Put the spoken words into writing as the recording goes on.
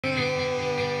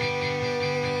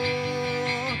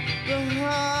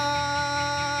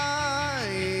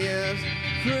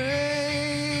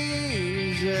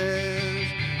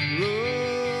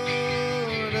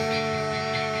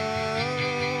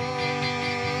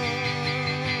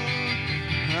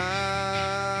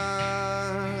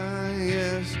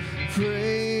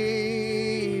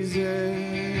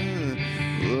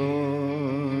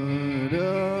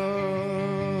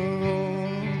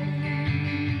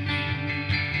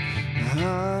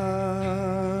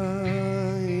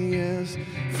highest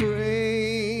praises,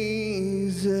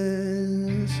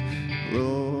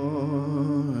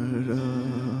 Lord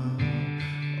of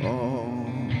all.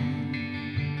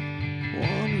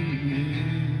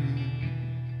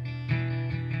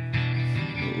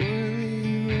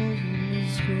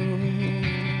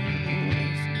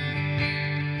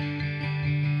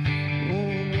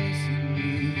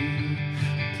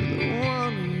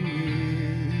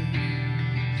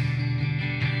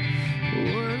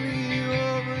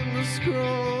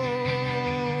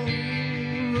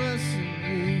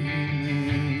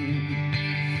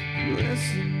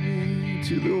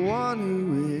 To the one who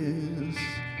is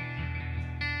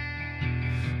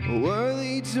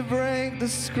worthy to break the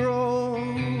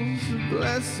scrolls,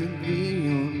 blessed be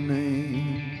your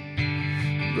name,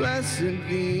 blessed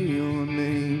be your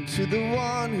name. To the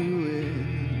one who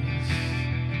is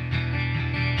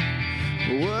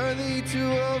worthy to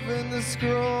open the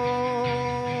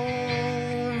scroll,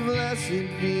 blessed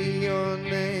be your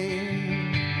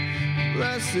name,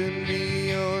 blessed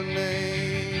be your name.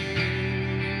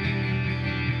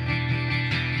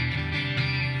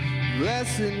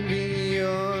 Blessed be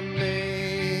your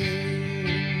name.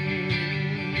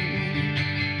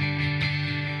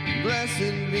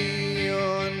 Blessed be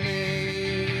your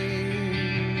name.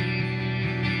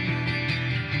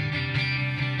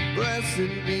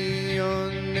 Blessed be your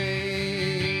name.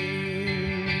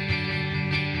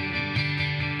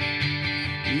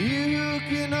 You who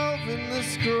can open the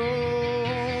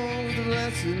scrolls,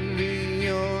 blessed be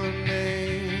your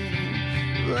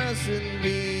name. Blessed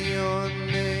be your name.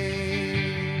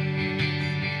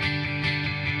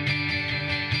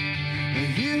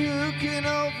 Can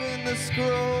open the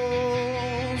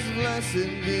scrolls,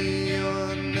 blessed be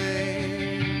your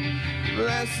name,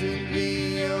 blessed be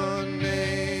your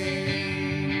name.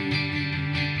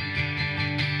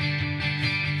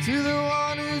 To the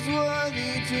one who's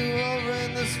worthy to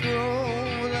open the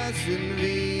scroll, blessed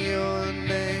be your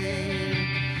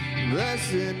name,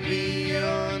 blessed be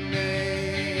your name.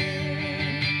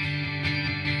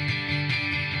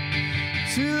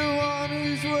 To the one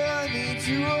who's worthy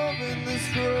to open the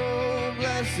scroll,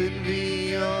 blessed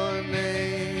be your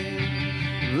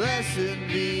name, blessed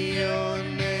be your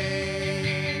name.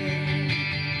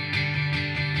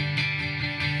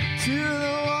 To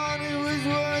the one who is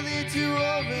worthy to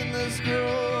open the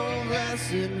scroll,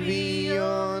 blessed be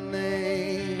your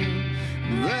name,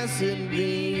 blessed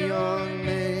be your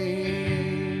name.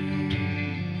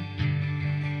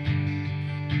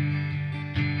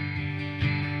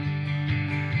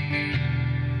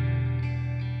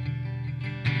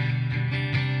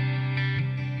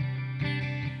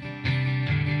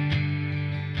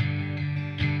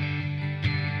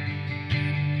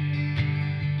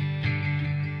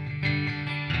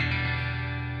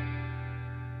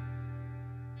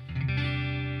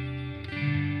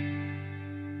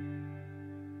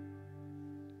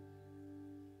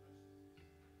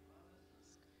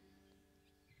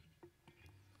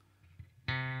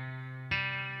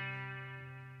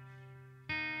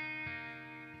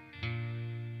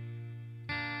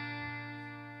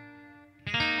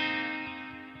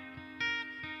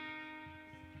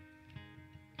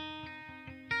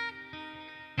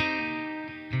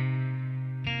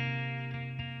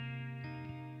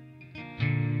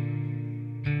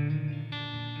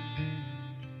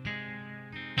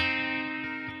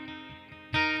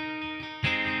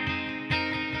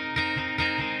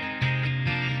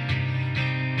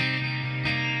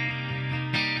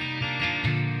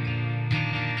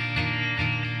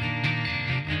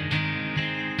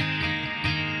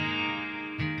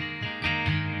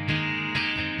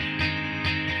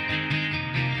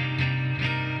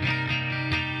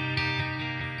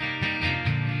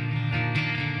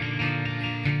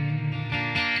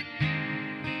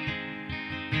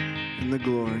 The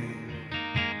glory,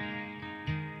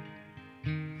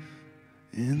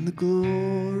 in the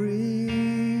glory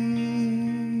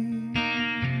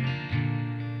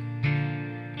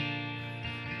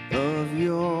of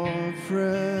your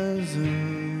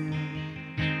presence,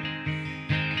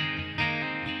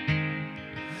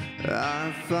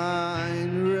 I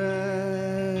find rest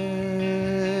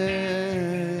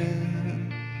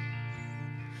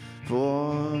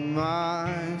for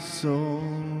my soul.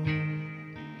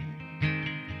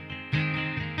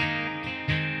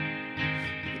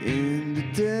 In the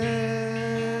depths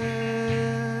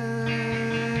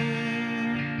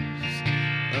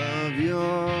of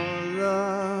your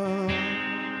love,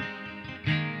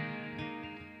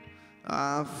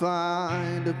 I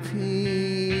find a peace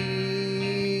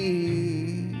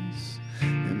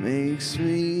that makes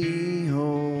me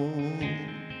whole.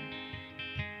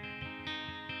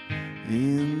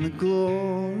 in the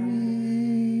glory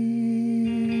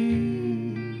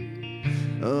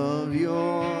of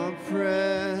your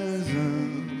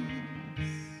presence,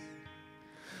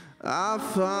 I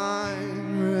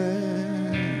find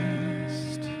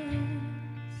rest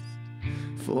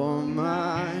for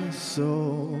my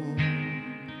soul.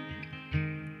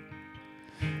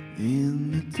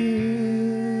 In the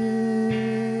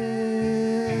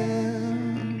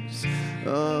depths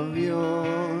of your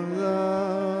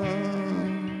love,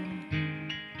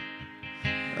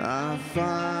 I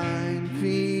find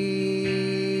peace.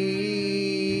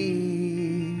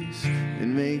 It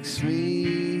makes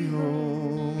me whole.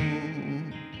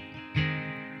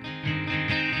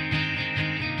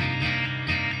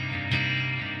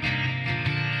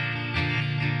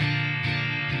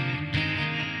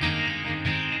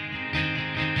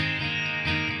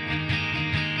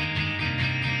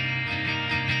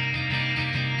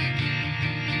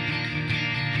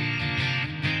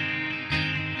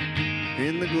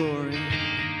 In the glory,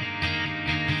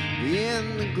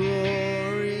 in the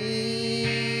glory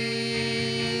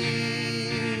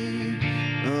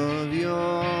of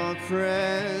your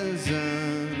presence,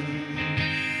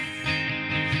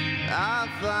 I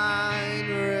find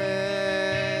rest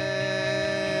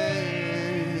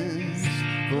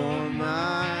for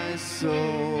my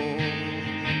soul.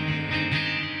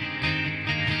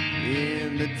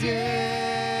 In the depths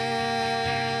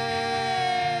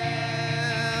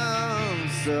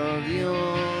of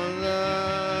your love,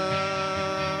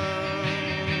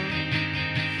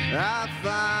 I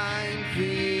find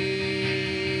peace,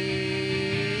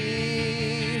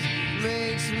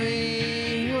 makes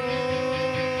me whole.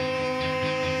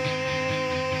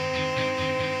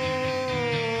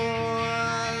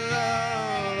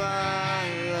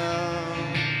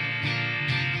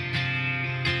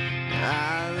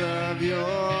 I love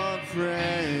your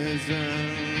presence.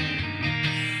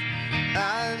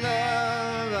 I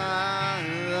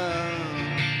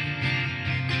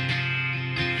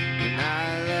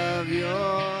love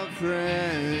your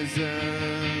presence.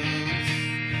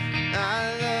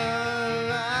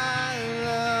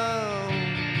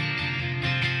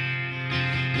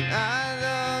 I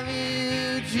love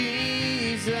you,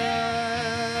 Jesus.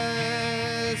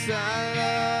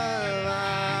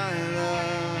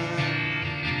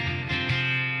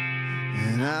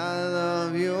 I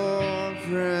love your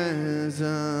presence.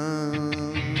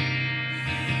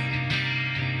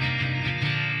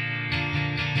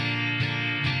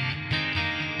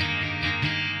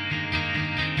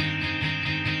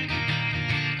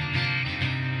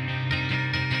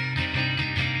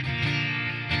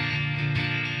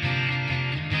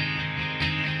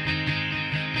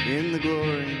 In the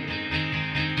glory,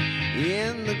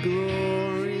 in the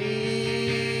glory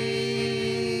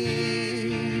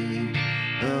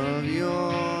of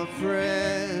your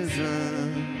presence,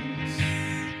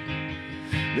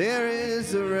 there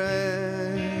is a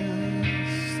rest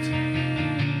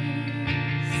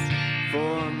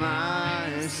for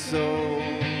my soul.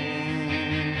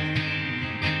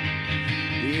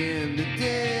 In the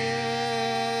depths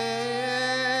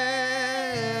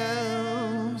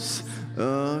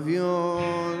of your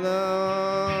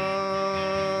love,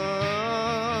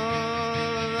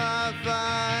 I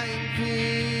find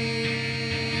peace,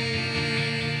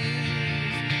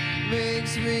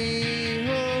 makes me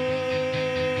whole.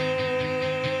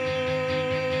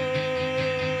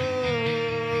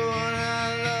 And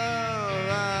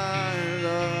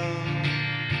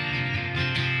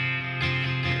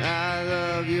I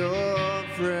love your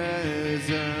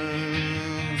presence.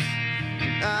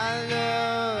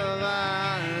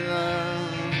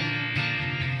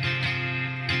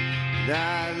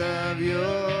 I love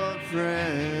your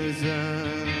presence.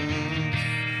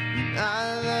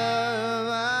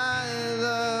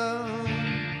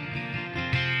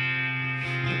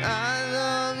 I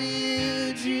love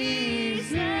you,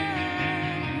 Jesus.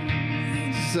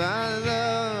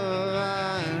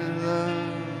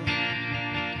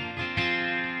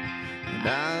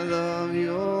 I love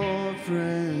your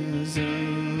presence.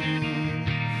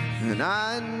 And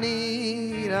I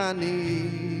need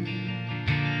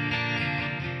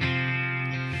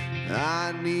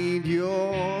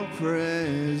your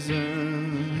presence.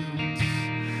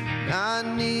 I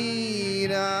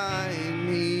need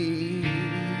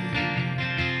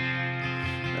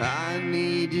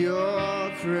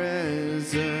your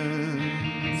presence.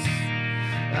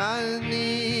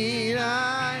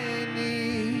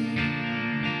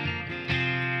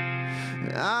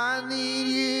 I need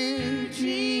you,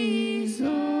 Jesus.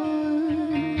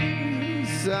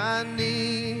 I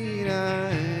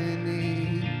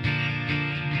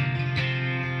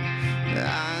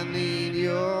need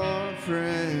your presence.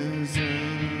 presence.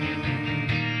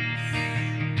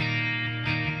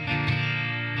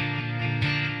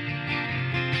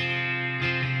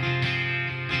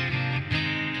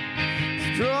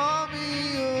 Draw me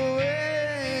away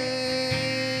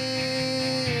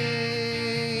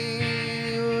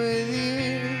with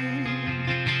you.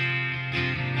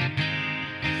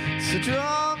 So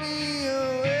draw me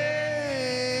away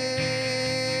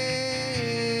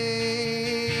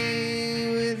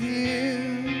with you.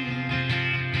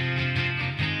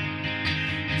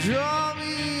 Draw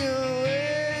me away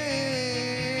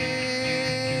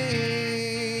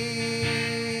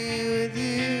with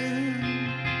you.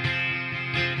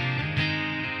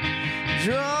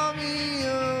 Draw me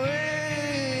away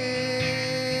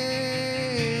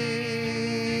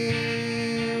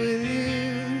with you.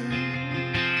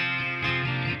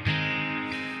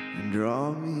 And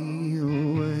draw me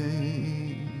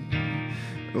away,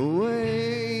 away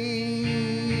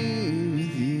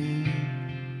with you.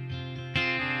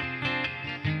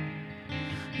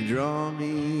 Draw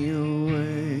me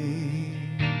away,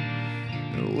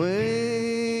 away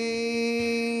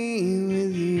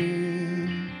with you.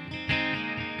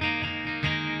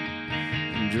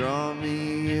 Draw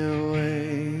me away,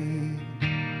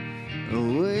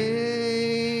 away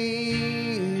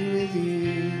with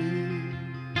you.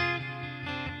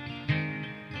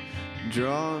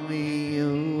 Draw me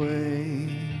away,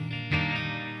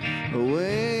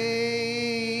 away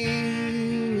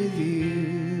with you.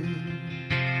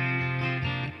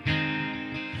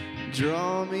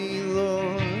 Draw me,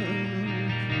 Lord,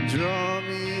 draw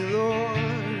me, Lord,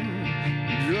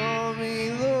 draw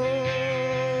me, Lord.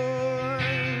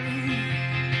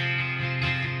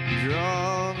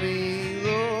 Draw me,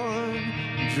 Lord,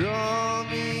 draw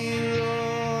me,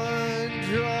 Lord,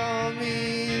 draw me,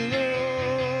 Lord.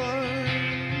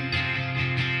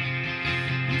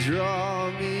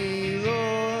 Draw me,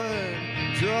 Lord,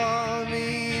 draw me,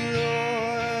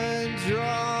 Lord,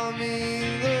 draw me,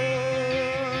 Lord.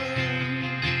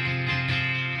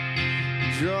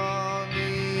 Draw me,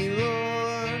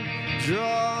 Lord,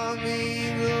 draw me,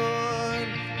 Lord,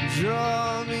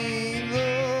 draw me,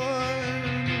 Lord.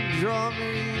 Draw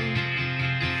me,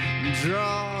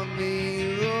 draw me,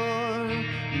 Lord,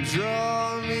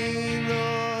 draw me,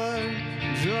 Lord,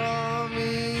 draw me,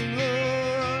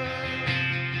 Lord.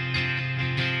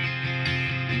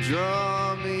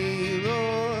 Draw me,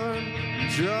 Lord,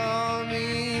 draw me,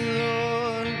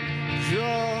 Lord,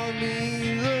 draw me,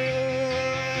 Lord.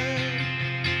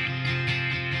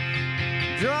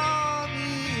 Draw me,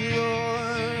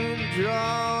 Lord,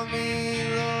 draw me,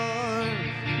 Lord,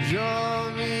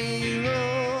 draw me, Lord.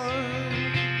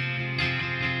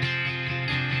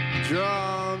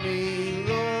 Draw me,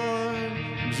 Lord,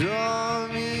 draw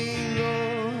me,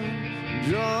 Lord,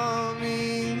 draw me,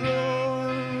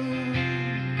 Lord.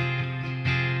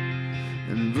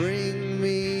 And bring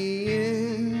me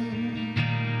in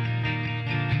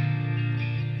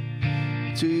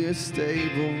to your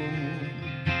stable.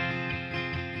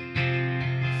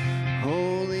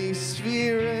 Holy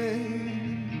Spirit,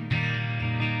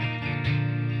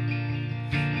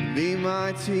 be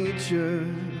my teacher.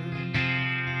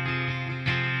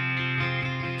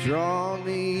 Draw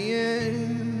me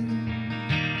in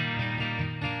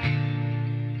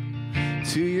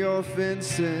to your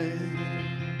fences.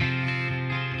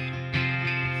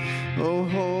 Oh,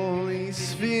 Holy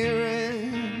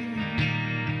Spirit,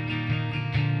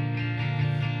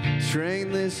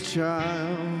 train this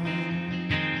child.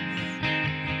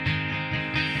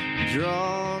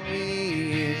 Draw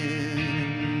me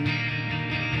in,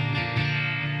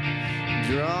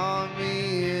 draw me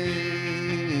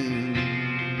in,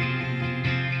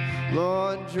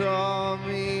 Lord, draw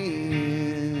me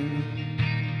in,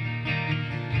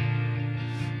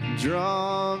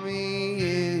 draw me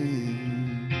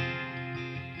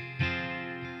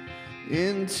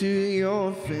into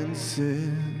your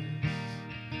fences.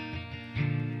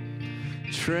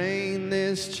 Train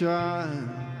this child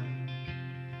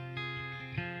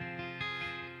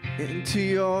into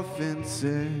your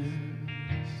fences.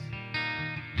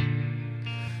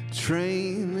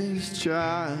 Train this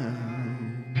child.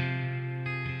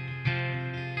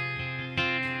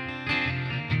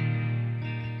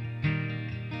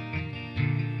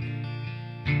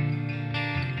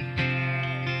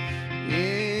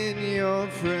 In your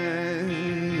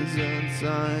presence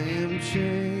I am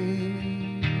changed.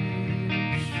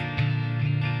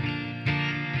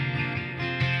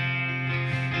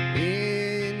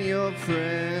 In your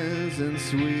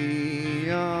presence we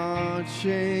are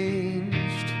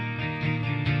changed.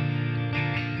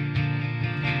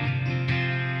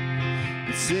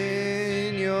 It's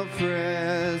in your presence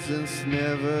presence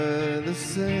never the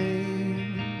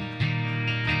same.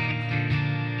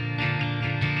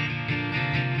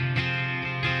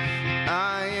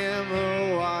 I am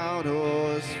a wild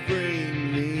horse,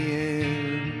 bring me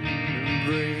in,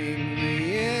 bring me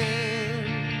in.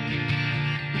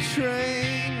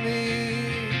 Train me,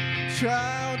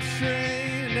 child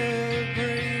trainer,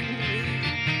 bring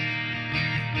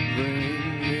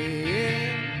me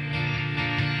in.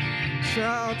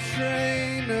 Child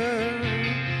trainer,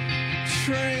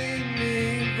 train me,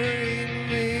 bring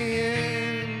me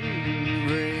in,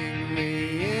 bring me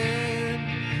in.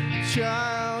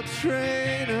 Child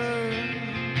trainer,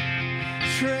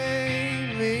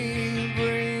 train me,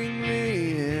 bring me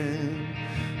in,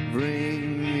 bring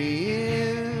me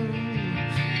in.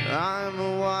 I'm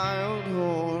a wild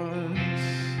horse.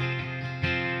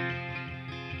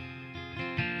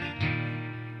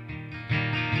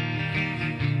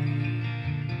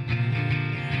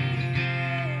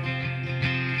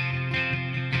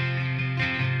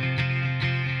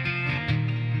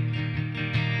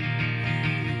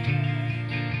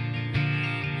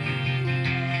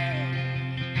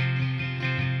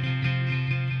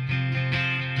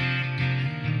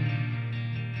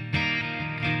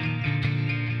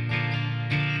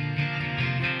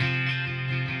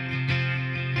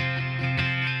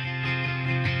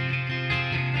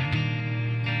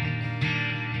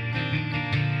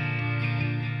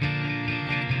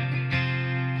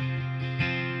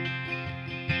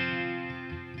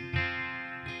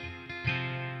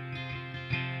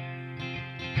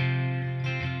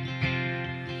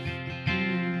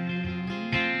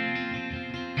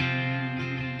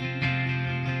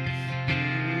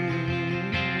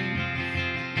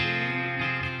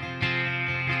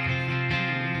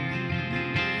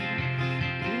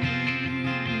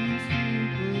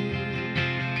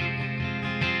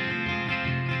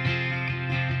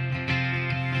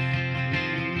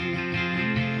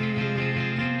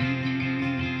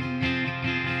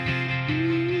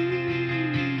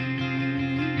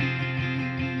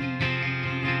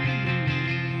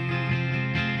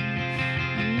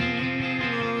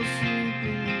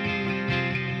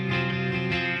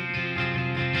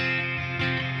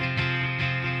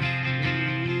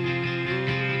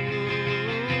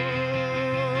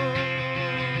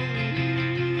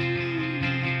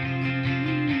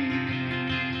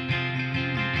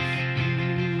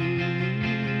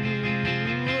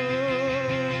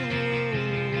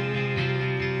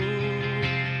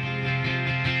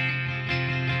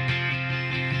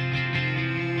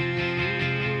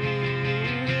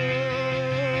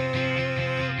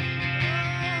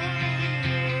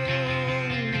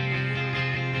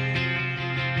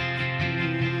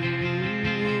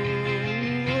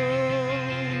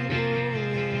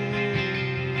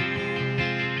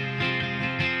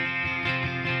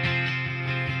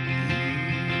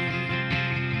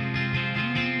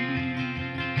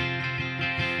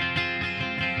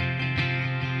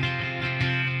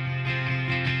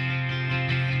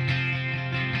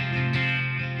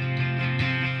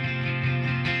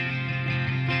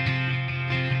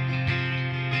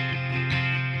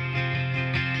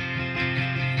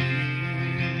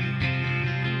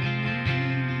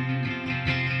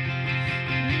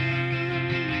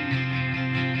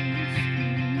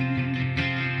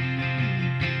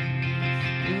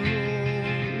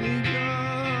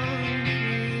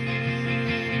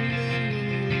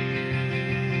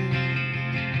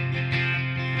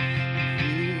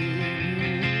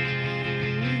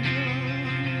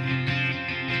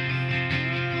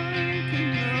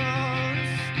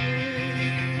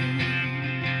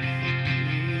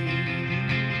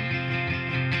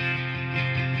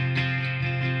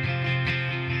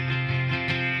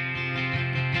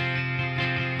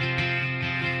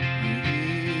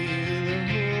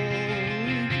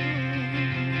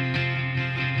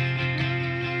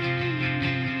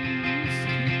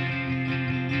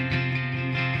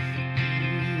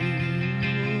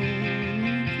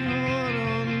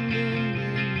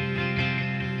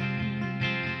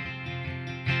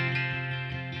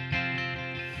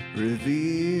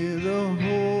 Reveal the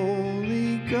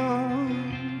holy God.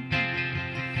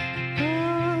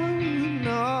 I will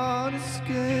not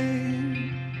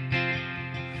escape.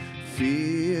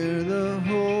 Fear the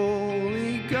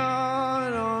holy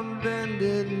God on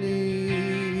bended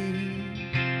knee.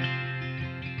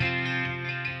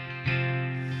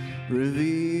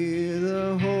 Reveal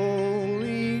the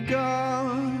holy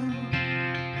God.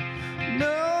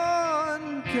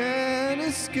 None can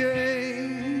escape.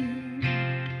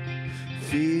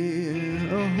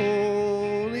 Fear a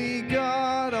holy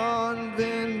God on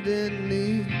bended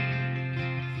knee.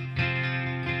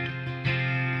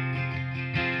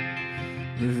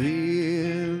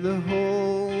 Revere the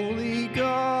holy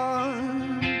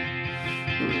God,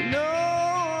 where no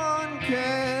one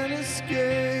can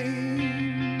escape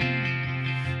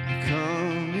the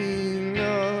coming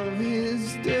of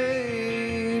his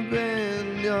day.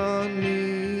 Bend your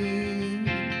knee,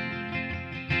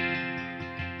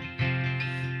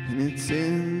 and it's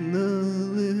in the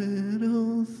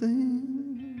little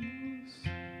things,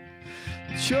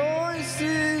 the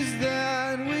choices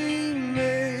that we make.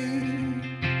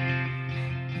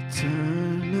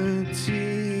 Eternity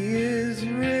is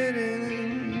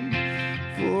written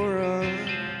for us.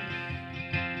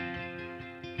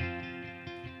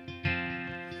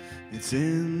 It's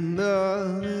in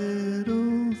the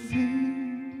little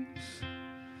things,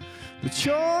 the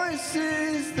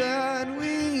choices that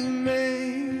we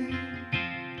make.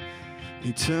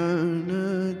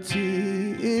 Eternity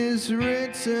is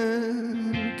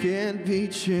written, can't be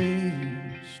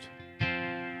changed.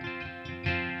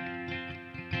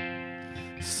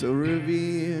 So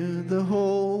revere the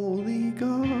holy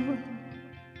God.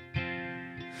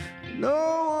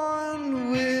 No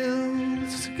one will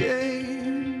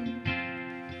escape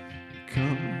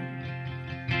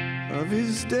coming of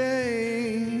his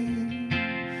day.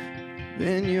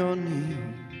 Bend your knee.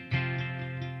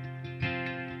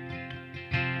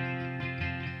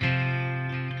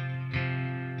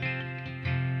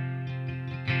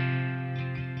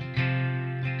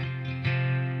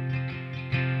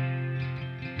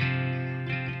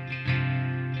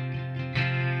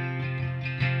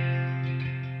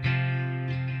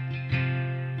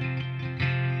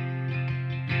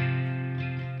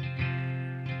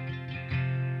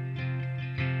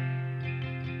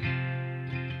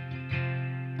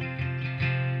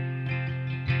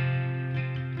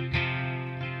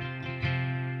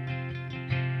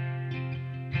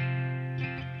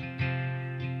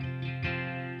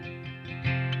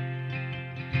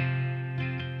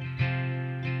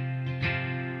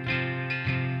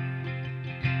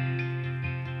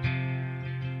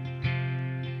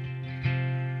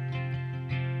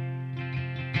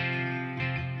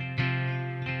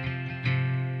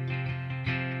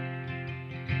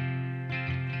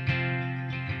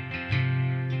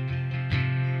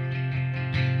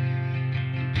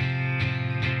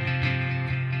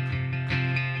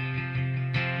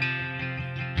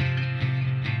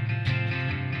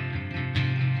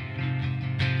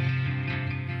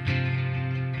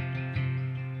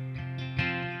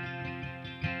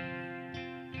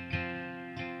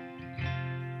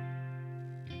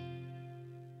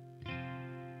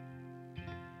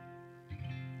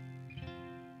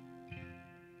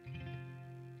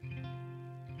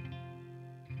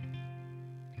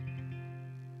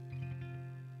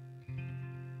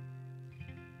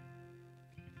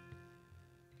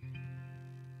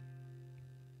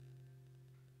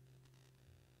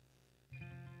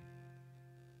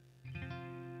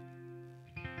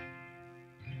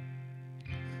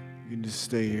 You can just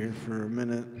stay here for a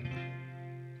minute.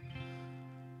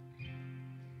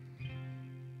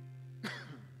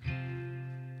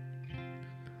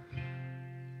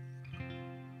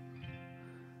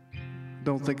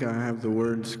 Don't think I have the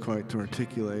words quite to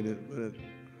articulate it, but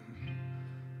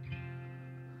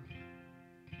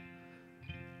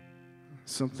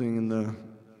something in the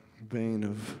vein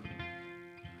of,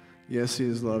 yes, he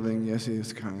is loving, yes, he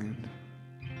is kind.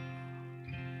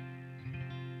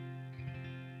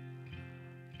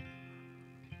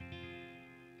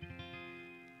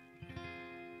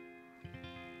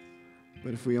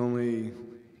 But if we only,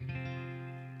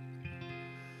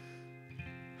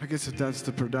 I guess if that's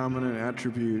the predominant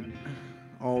attribute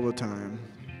all the time,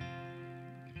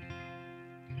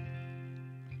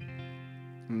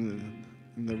 and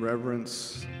the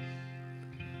reverence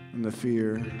and the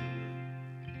fear,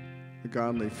 the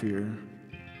godly fear,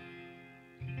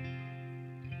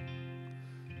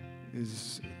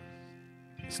 it's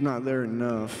not there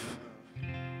enough.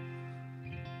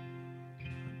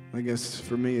 I guess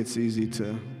for me it's easy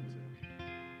to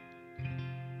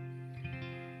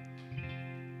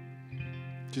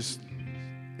just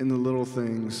in the little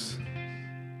things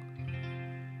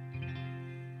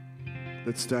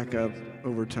that stack up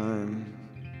over time.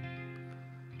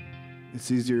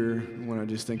 It's easier when I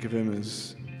just think of him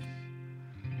as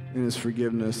in his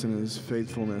forgiveness and his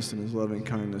faithfulness and his loving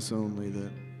kindness only,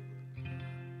 that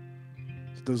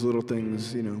those little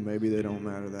things, maybe they don't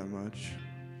matter that much.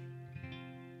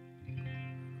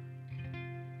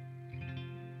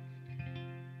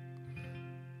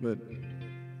 But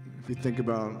if you think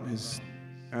about his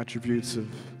attributes of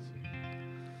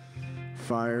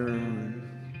fire and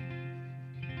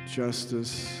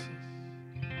justice,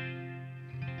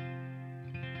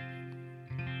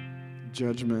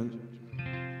 judgment,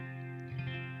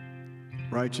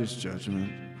 righteous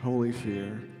judgment, holy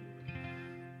fear,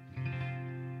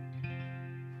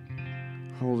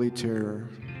 holy terror.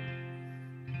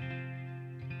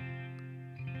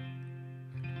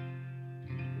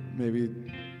 Maybe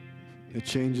it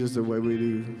changes the way we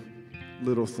do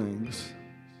little things.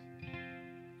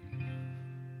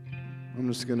 I'm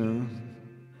just going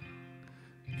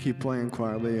to keep playing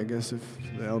quietly, I guess, if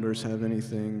the elders have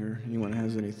anything or anyone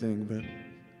has anything. But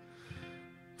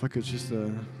if I could just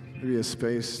maybe a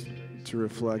space to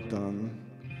reflect on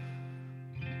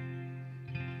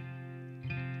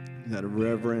that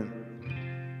reverent,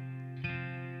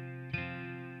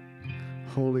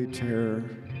 holy terror,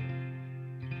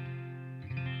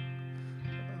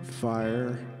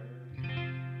 fire,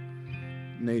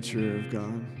 nature of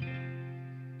God.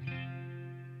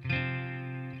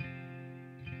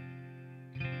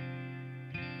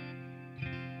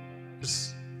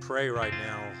 Just pray right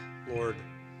now, Lord.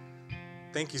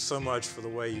 Thank you so much for the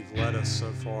way you've led us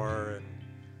so far. And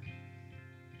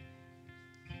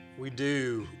we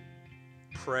do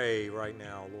pray right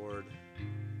now, Lord.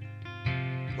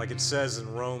 Like it says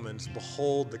in Romans,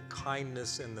 behold the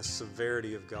kindness and the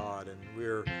severity of God. And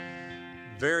we're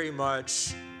very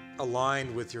much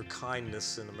aligned with your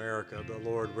kindness in America. But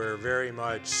Lord, we're very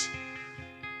much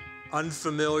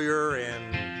unfamiliar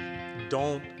and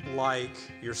don't like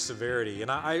your severity.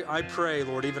 And I pray,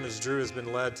 Lord, even as Drew has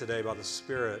been led today by the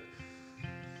Spirit,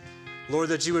 Lord,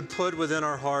 that you would put within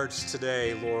our hearts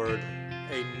today, Lord,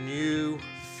 a new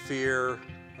fear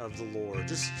of the Lord.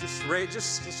 Let's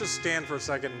just stand for a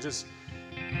second and just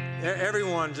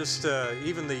everyone,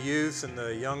 even the youth and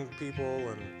the young people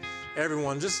and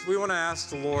everyone, we want to ask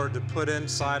the Lord to put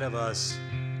inside of us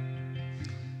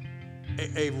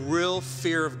a real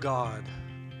fear of God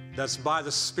that's by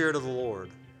the Spirit of the Lord.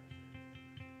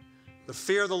 The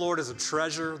fear of the Lord is a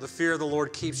treasure. The fear of the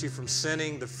Lord keeps you from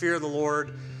sinning. The fear of the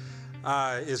Lord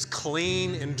is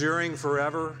clean, enduring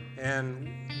forever. And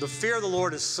the fear of the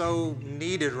Lord is so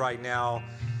needed right now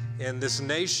in this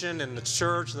nation and the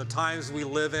church and the times we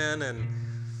live in, and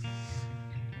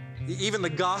even the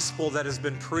gospel that has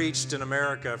been preached in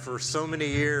America for so many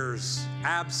years,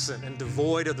 absent and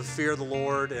devoid of the fear of the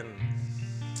Lord and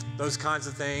those kinds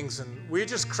of things. And we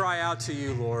just cry out to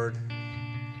you, Lord.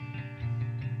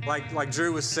 Like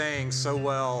Drew was saying so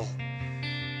well,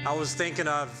 I was thinking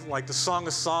of like the Song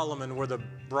of Solomon where the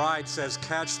bride says,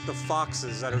 catch the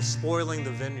foxes that are spoiling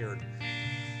the vineyard.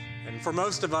 And for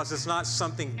most of us, it's not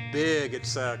something big.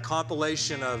 It's a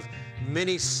compilation of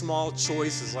many small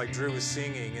choices like Drew was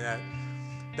singing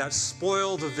that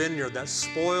spoil the vineyard, that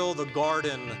spoil the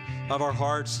garden of our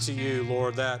hearts to you,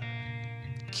 Lord, that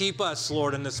keep us,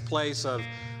 Lord, in this place of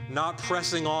not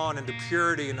pressing on into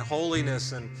purity and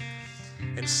holiness and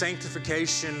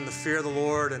sanctification and the fear of the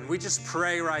Lord. And we just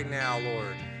pray right now,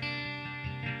 Lord.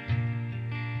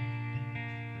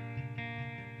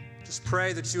 Just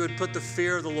pray that you would put the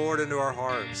fear of the Lord into our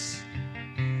hearts.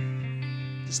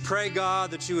 Just pray,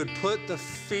 God, that you would put the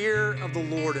fear of the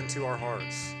Lord into our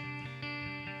hearts.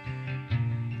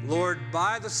 Lord,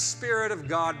 by the Spirit of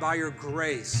God, by your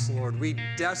grace, Lord, we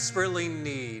desperately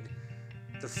need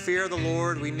the fear of the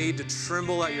Lord. We need to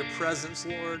tremble at your presence,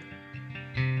 Lord.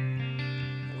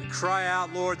 And we cry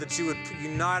out, Lord, that you would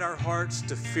unite our hearts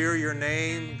to fear your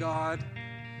name, God,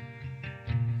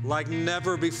 like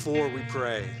never before, we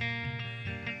pray.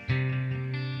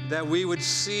 That we would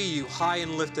see you high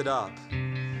and lifted up,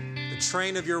 the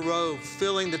train of your robe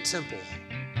filling the temple,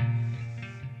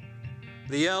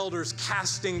 the elders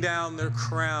casting down their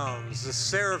crowns, the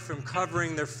seraphim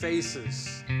covering their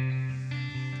faces,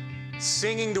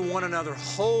 singing to one another,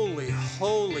 holy,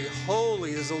 holy,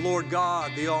 holy is the Lord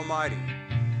God, the Almighty,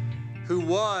 who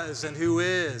was and who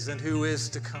is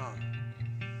to come.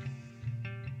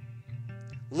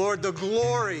 Lord, the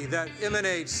glory that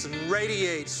emanates and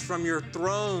radiates from your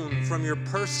throne, from your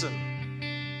person,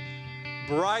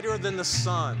 brighter than the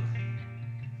sun.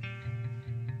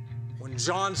 When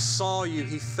John saw you,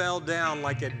 he fell down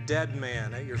like a dead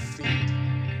man at your feet.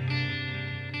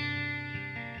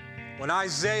 When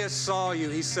Isaiah saw you,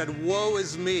 he said, woe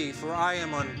is me, for I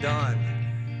am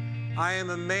undone. I am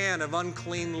a man of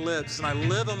unclean lips, and I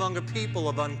live among a people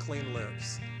of unclean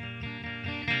lips.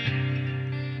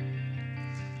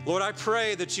 Lord, I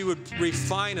pray that you would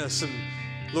refine us and,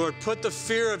 Lord, put the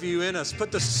fear of you in us.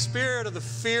 Put the spirit of the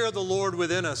fear of the Lord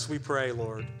within us, we pray,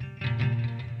 Lord.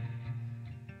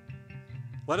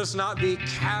 Let us not be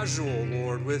casual,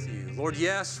 Lord, with you. Lord,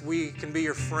 yes, we can be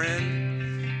your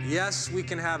friend. Yes, we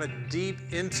can have a deep,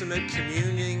 intimate,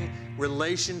 communing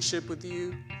relationship with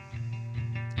you.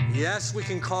 Yes, we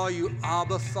can call you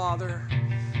Abba, Father.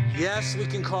 Yes, we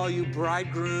can call you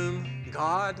bridegroom,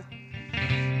 God.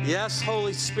 Yes,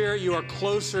 Holy Spirit, you are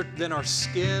closer than our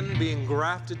skin, being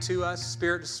grafted to us,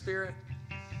 spirit to spirit.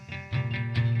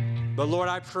 But Lord,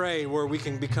 I pray where we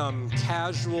can become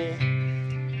casual,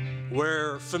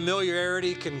 where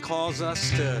familiarity can cause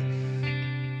us to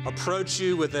approach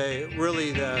you with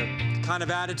the kind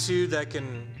of attitude that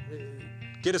can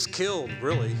get us killed,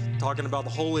 really, talking about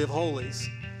the Holy of Holies.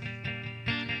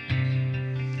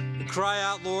 We cry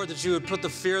out, Lord, that you would put the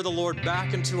fear of the Lord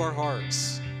back into our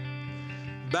hearts,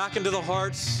 back into the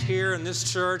hearts here in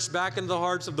this church, back into the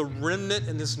hearts of the remnant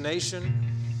in this nation.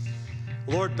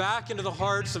 Lord, back into the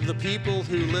hearts of the people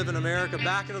who live in America,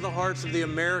 back into the hearts of the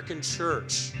American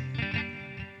church.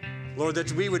 Lord,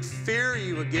 that we would fear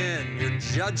you again, your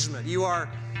judgment. You are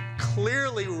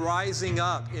clearly rising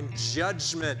up in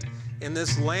judgment in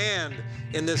this land,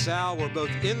 in this hour, both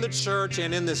in the church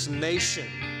and in this nation.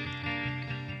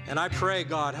 And I pray,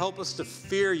 God, help us to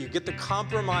fear you. Get the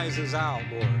compromises out,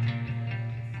 Lord.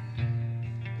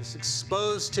 Just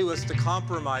expose to us the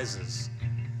compromises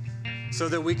so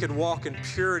that we could walk in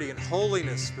purity and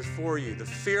holiness before you. The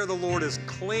fear of the Lord is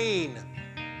clean.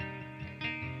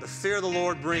 The fear of the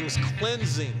Lord brings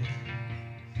cleansing.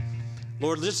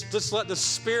 Lord, just let the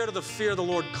spirit of the fear of the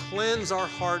Lord cleanse our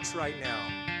hearts right now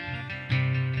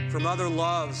from other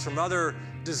loves, from other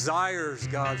desires,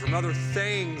 God, from other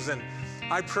things. And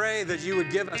I pray that you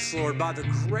would give us, Lord, by the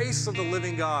grace of the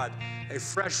living God, a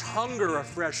fresh hunger, a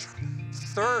fresh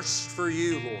thirst for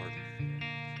you, Lord,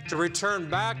 to return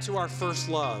back to our first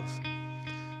love,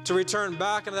 to return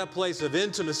back into that place of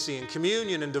intimacy and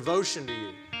communion and devotion to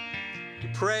you. We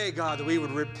pray, God, that we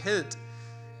would repent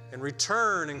and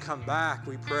return and come back,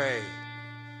 we pray,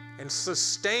 and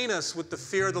sustain us with the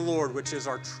fear of the Lord, which is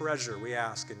our treasure, we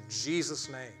ask in Jesus'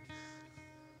 name.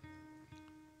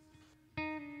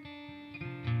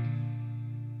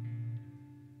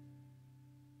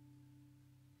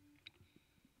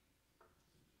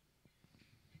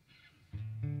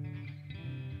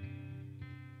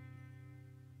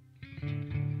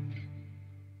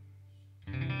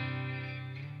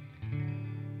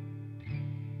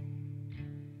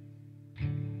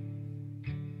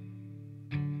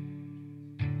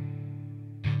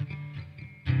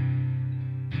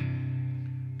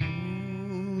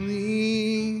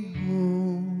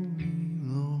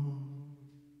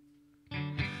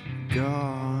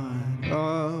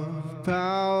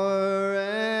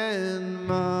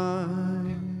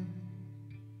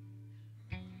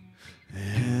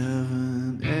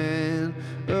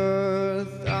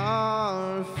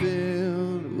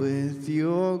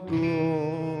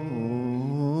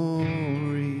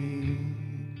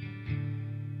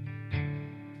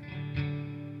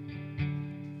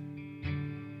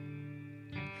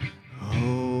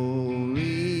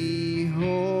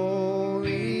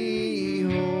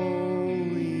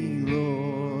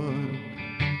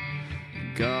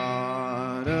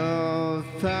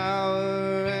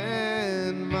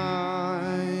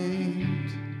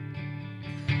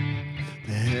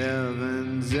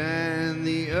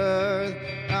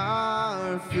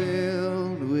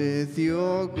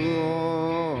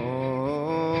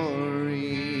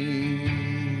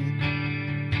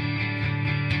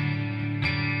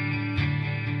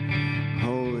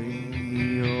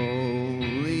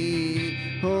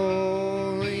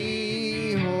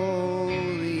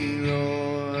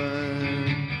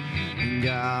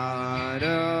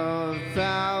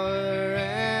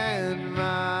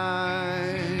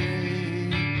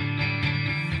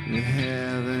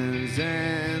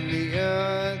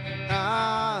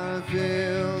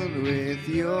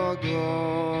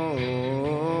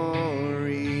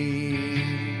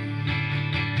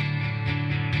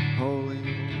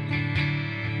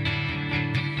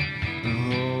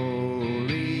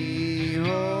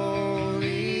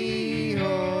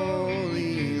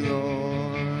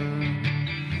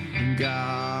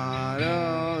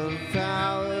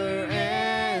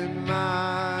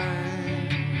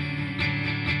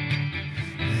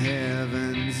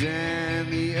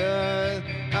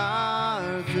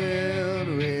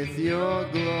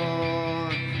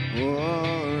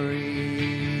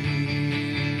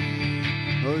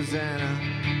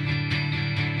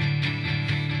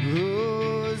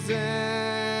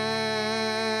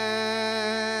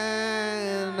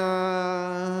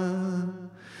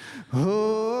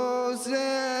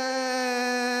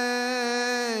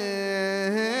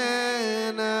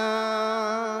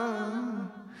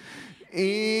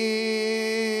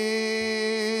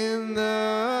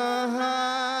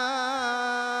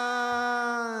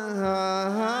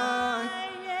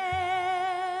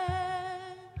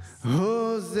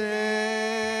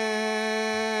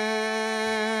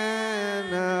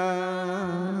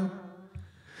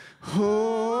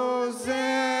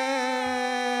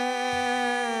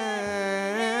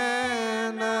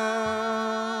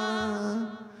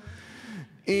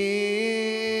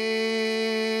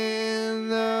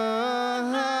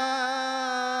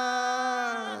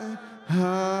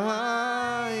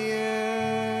 highest.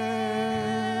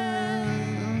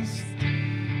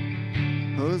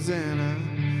 Hosanna,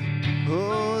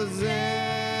 Hosanna,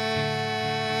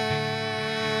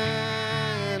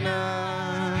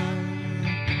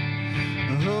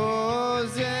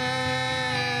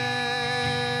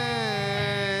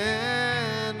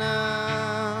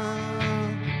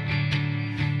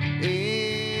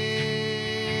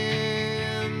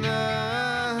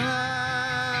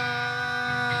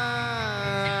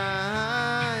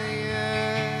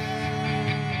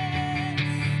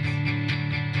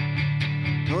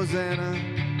 Hosanna, Hosanna,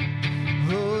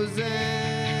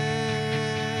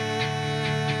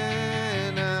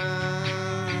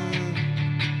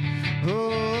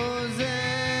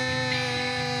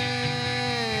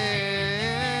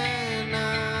 Hosanna,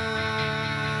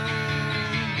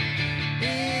 in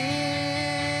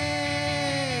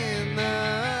the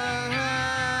highest.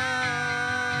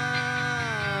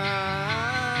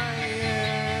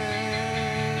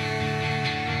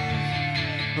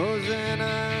 Hosanna.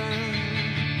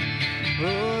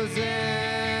 Hosanna,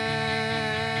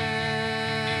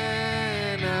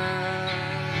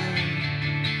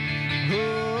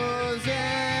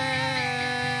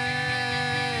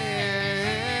 Hosanna,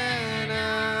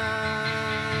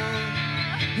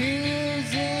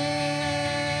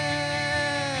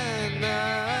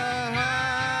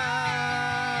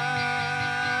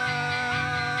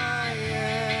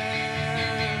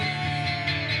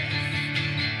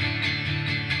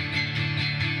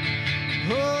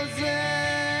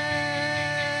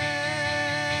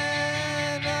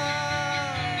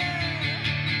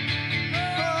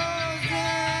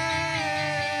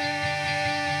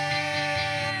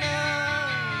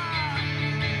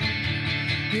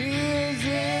 He is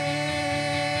in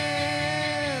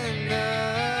the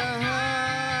highest.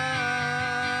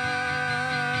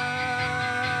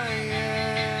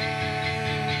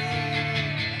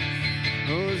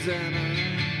 Hosanna.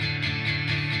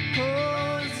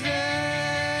 Hosanna,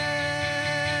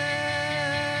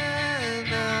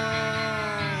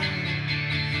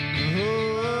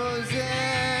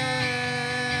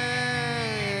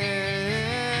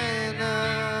 Hosanna,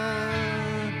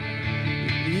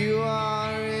 you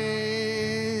are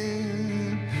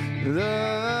in the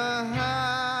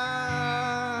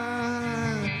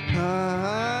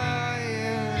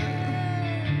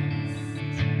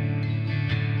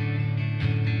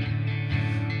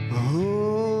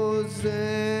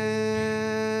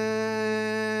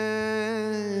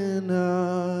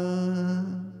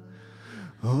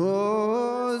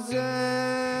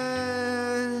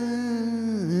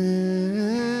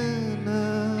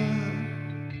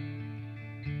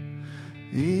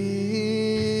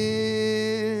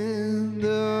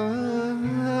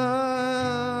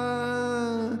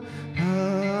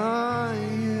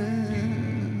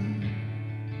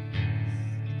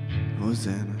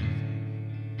Hosanna,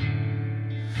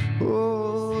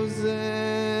 Hosanna,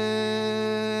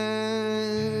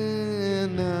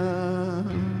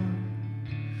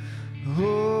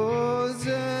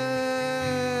 Hosanna,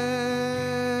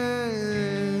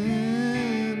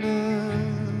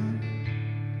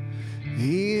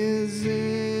 He is in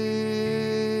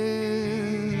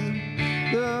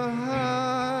the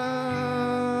highest.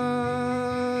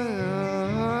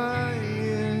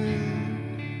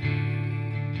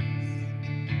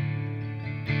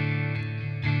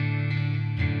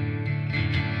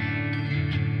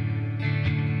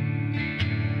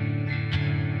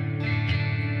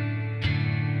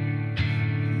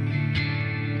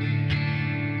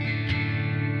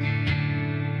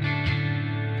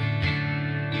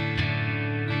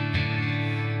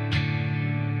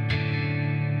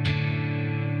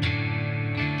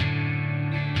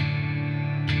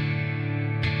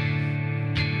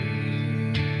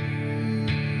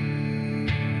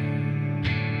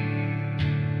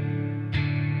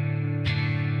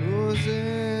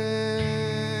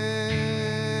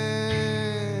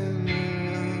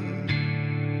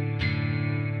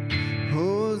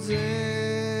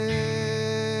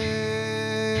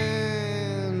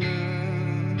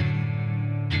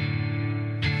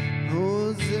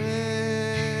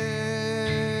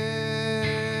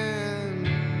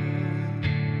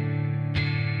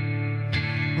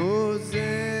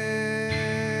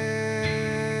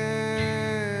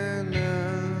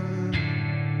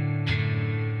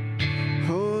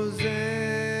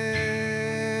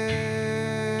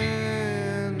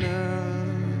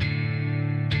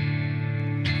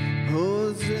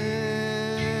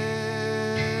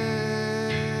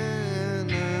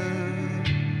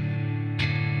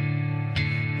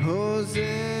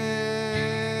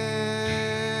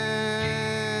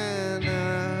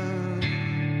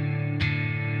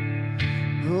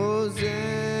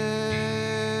 Hosanna,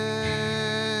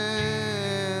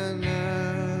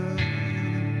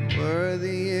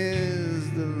 worthy is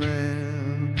the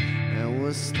Lamb that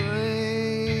was slain.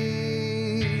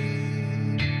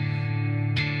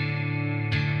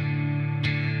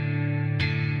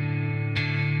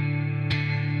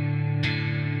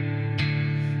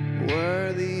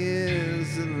 Worthy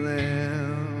is the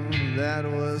Lamb that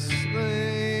was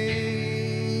slain.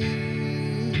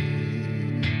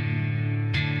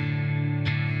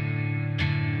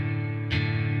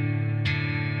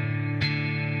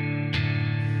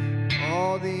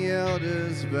 All the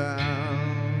elders bow,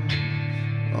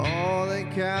 all they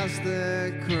cast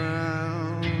their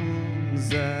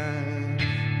crowns at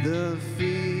the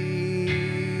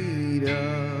feet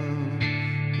of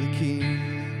the King.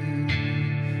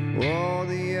 All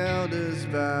the elders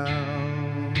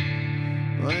bow,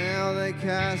 well, they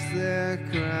cast their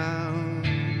crown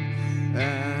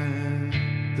at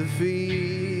the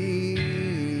feet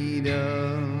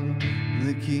of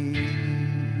the King.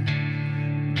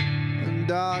 And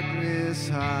darkness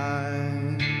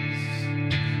hides,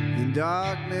 and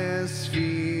darkness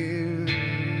fears,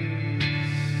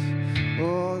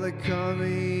 oh, the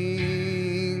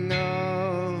coming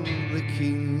of the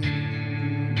King.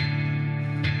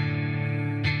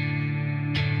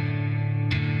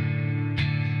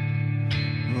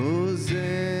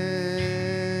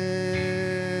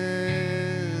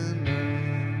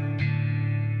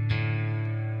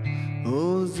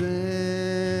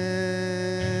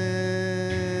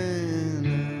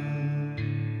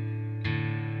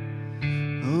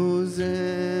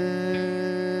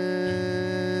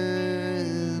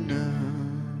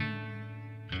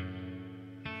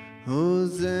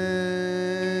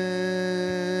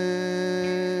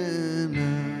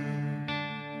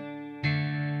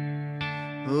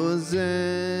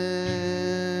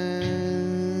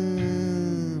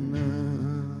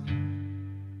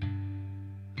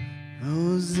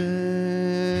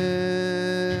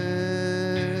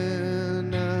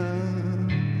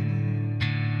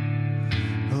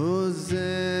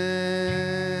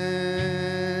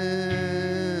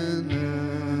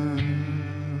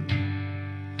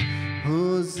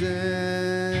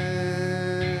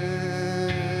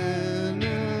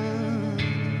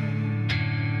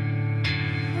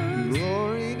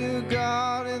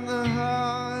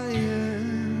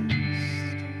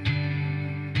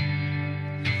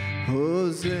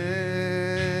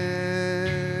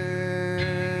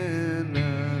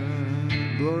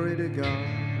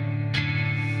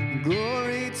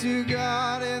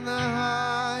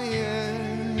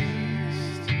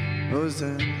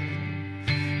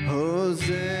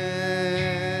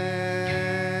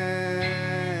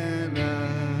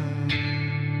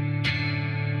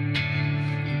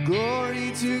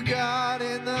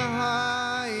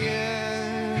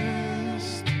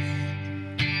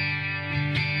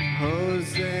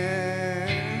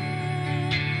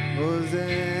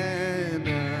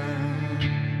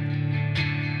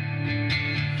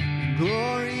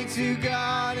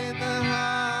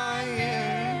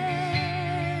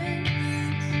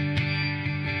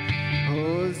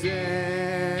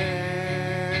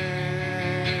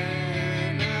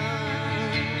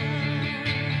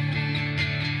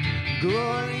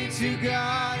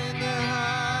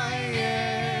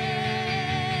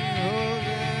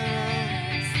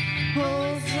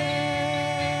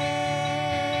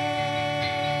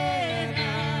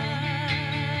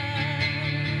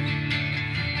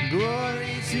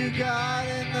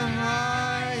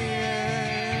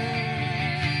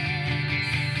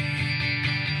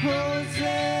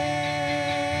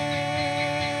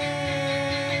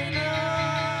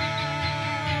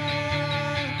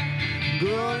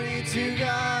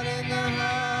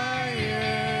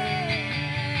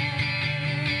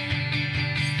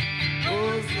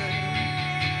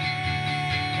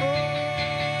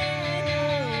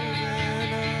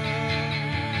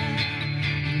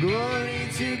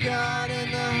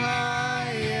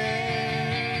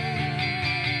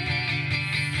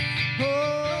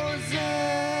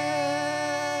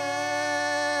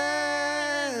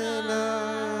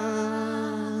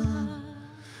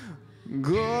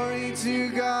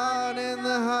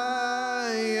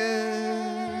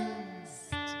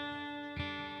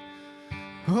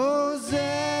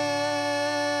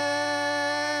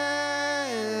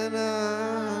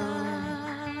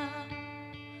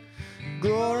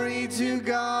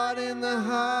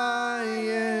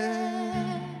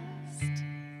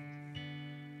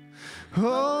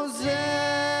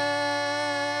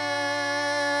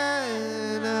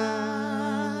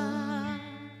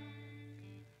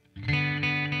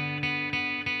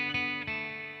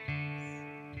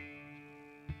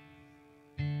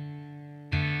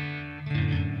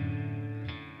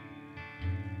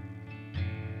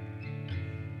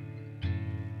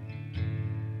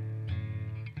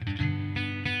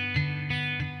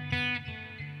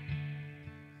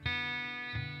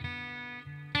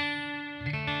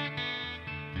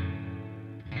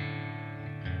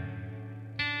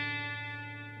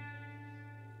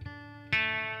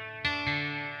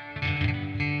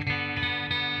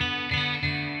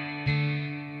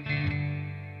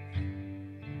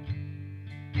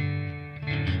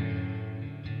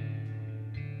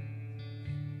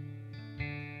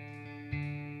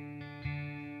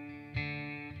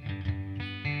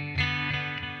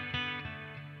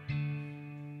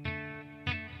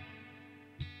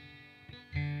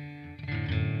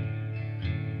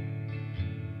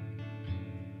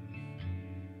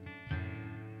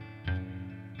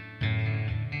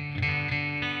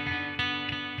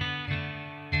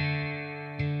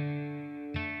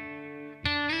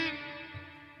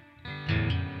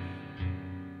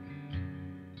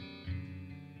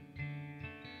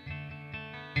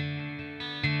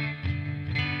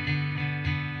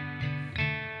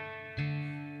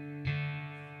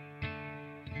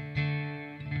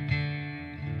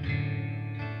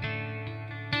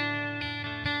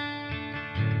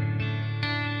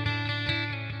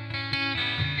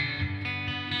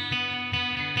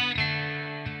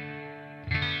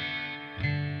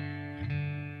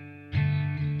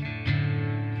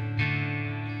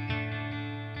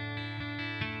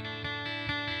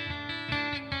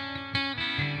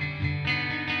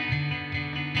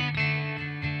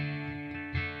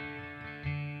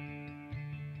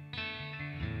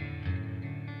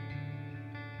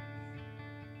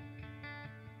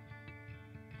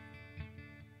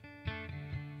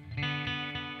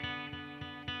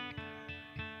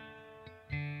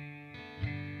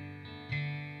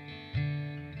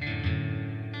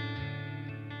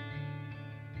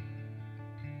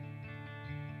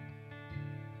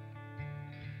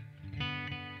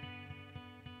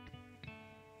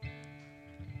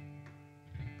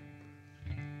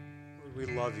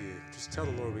 love you. Just tell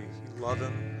the Lord we love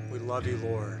him. We love you,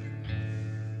 Lord.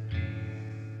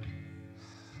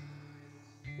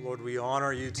 Lord, we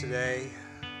honor you today.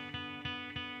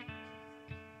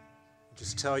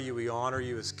 Just tell you we honor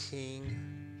you as King.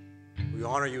 We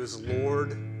honor you as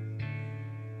Lord.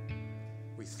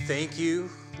 We thank you,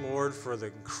 Lord, for the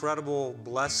incredible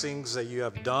blessings that you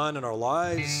have done in our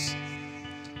lives,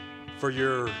 for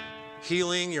your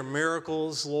healing, your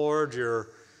miracles, Lord, your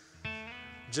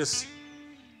just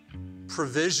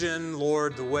provision,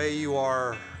 Lord, the way you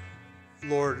are,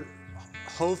 Lord,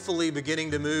 hopefully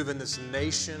beginning to move in this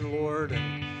nation, Lord,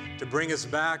 and to bring us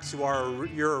back to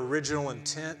your original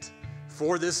intent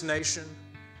for this nation.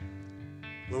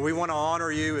 Lord, we want to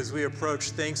honor you as we approach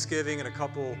Thanksgiving in a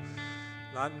couple,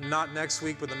 not next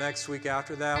week, but the next week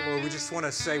after that. Lord, we just want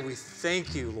to say we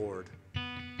thank you, Lord.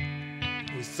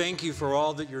 We thank you for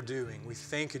all that you're doing. We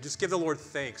thank you. Just give the Lord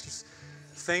thanks. Just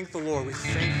thank the Lord. We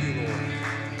thank you, Lord.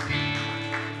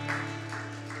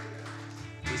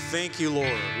 We thank you,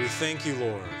 Lord. We thank you,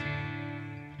 Lord.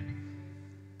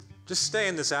 Just stay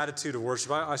in this attitude of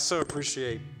worship. I so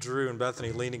appreciate Drew and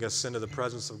Bethany leading us into the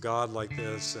presence of God like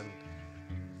this. And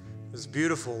it was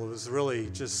beautiful. It was really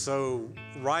just so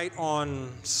right on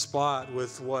spot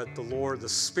with what the Lord, the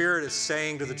Spirit is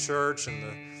saying to the church, and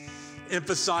the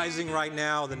emphasizing right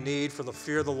now the need for the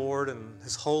fear of the Lord and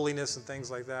his holiness and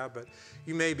things like that. But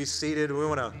you may be seated. We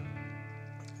want to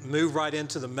move right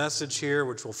into the message here,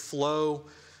 which will flow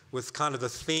with kind of the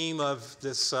theme of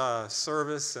this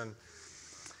service. And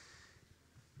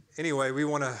anyway, we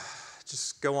want to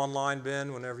just go online,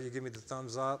 Ben, whenever you give me the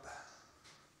thumbs up.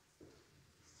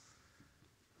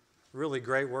 Really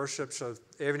great worship. So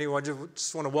everyone,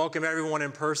 just want to welcome everyone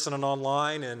in person and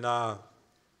online. And,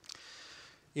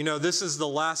 this is the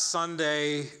last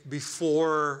Sunday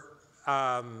before,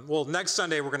 next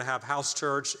Sunday we're going to have house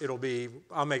church.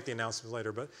 I'll make the announcement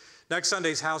later, but next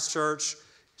Sunday's house church.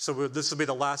 So this will be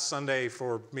the last Sunday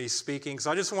for me speaking.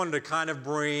 So I just wanted to kind of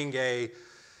bring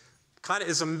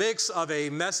it's a mix of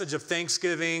a message of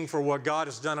thanksgiving for what God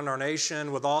has done in our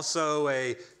nation, with also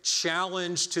a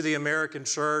challenge to the American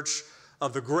church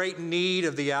of the great need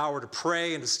of the hour to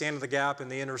pray and to stand in the gap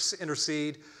and to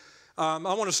intercede. I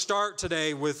want to start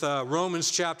today with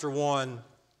Romans chapter 1.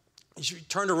 You should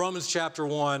turn to Romans chapter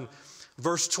 1,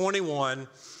 verse 21.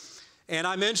 And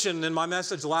I mentioned in my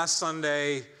message last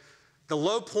Sunday, the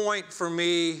low point for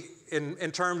me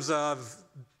in terms of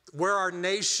where our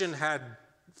nation had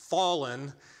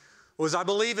fallen was, I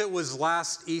believe it was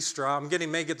last Easter.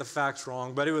 May get the facts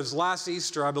wrong, but it was last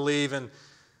Easter, I believe, and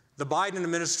the Biden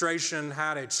administration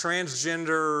had a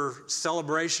transgender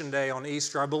celebration day on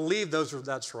Easter. I believe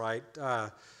that's right. I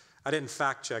didn't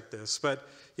fact check this, but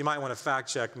you might want to fact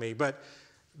check me. But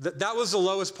that was the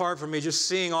lowest part for me, just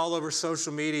seeing all over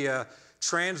social media a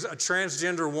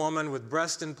transgender woman with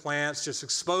breast implants just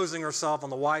exposing herself on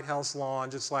the White House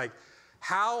lawn, just like,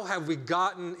 how have we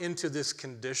gotten into this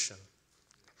condition?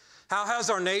 How has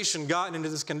our nation gotten into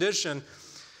this condition?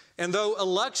 And though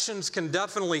elections can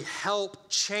definitely help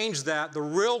change that, the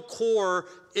real core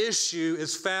issue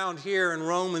is found here in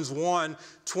Romans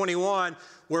 1:21,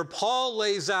 where Paul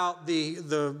lays out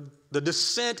the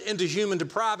descent into human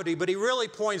depravity, but he really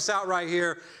points out right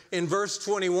here in verse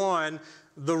 21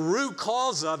 the root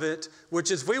cause of it,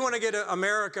 which is, we want to get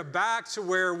America back to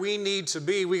where we need to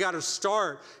be. We got to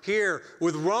start here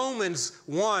with Romans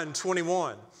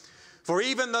 1:21. For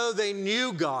even though they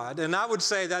knew God, and I would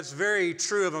say that's very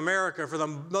true of America for the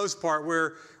most part,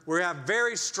 we have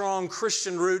very strong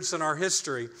Christian roots in our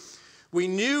history. We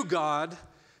knew God.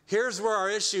 Here's where our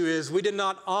issue is. We did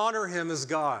not honor him as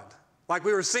God. Like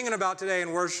we were singing about today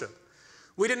in worship.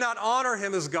 We did not honor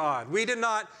him as God. We did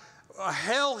not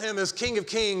hail him as King of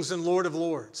Kings and Lord of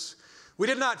Lords. We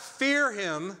did not fear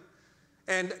him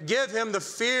and give him the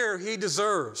fear he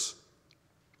deserves.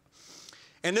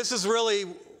 And this is really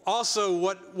also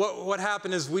what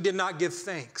happened is we did not give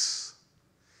thanks.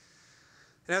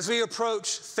 And as we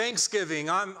approach Thanksgiving,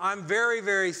 I'm very,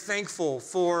 very thankful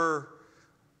for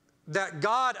that.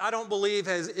 God, I don't believe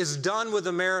is done with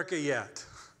America yet.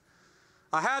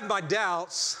 I had my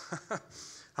doubts.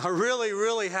 I really,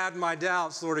 really had my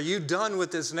doubts. Lord, are you done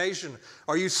with this nation?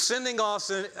 Are you sending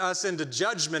us into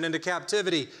judgment, into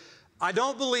captivity? I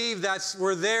don't believe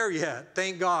we're there yet,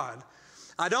 thank God.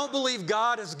 I don't believe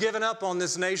God has given up on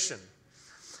this nation.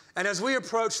 And as we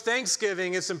approach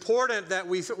Thanksgiving, it's important that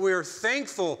we are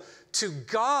thankful to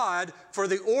God for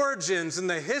the origins and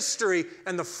the history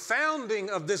and the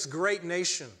founding of this great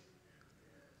nation.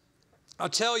 I'll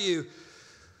tell you,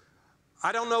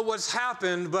 I don't know what's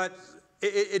happened, but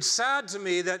it's sad to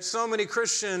me that so many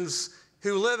Christians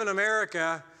who live in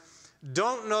America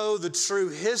don't know the true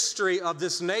history of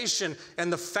this nation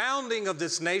and the founding of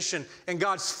this nation and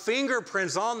God's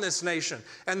fingerprints on this nation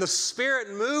and the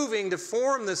Spirit moving to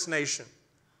form this nation.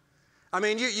 I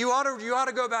mean, you ought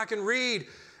to go back and read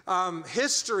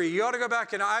history. You ought to go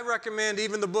back, and I recommend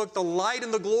even the book, The Light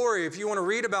and the Glory, if you want to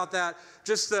read about that,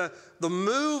 just the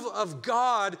move of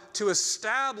God to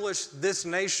establish this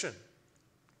nation.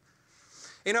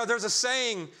 You know, there's a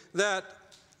saying that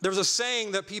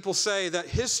people say that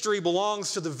history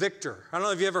belongs to the victor. I don't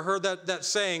know if you ever heard that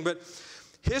saying, but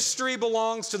history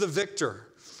belongs to the victor.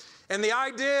 And the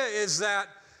idea is that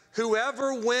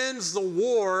whoever wins the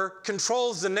war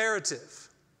controls the narrative.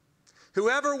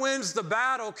 Whoever wins the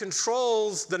battle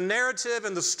controls the narrative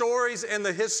and the stories and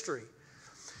the history.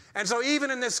 And so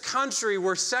even in this country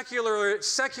where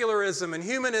secularism and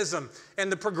humanism and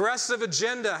the progressive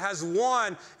agenda has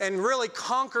won and really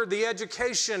conquered the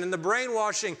education and the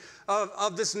brainwashing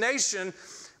of this nation,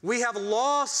 we have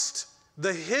lost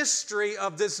the history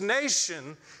of this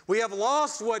nation. We have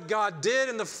lost what God did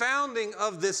in the founding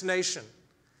of this nation.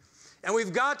 And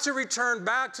we've got to return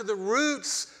back to the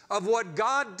roots of what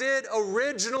God did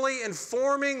originally in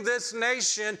forming this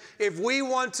nation if we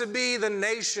want to be the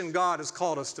nation God has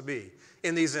called us to be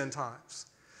in these end times.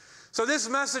 So this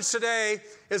message today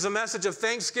is a message of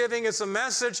thanksgiving. It's a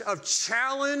message of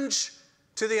challenge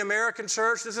to the American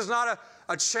church. This is not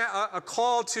a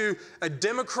call to a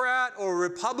Democrat or a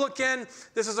Republican.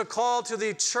 This is a call to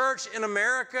the church in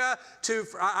America.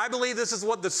 I believe this is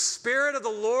what the Spirit of the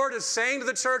Lord is saying to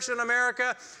the church in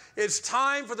America. It's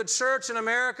time for the church in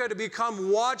America to become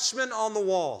watchmen on the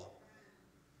wall.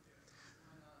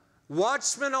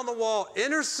 Watchmen on the wall,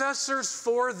 intercessors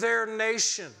for their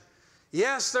nation.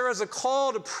 Yes, there is a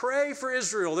call to pray for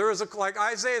Israel. There is like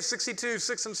Isaiah 62,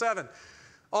 6 and 7.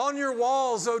 On your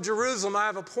walls, O Jerusalem, I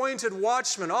have appointed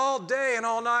watchmen all day and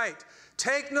all night.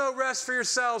 Take no rest for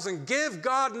yourselves and give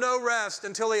God no rest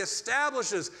until He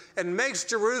establishes and makes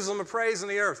Jerusalem a praise in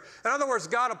the earth. In other words,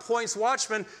 God appoints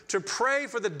watchmen to pray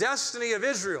for the destiny of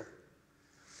Israel.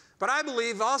 But I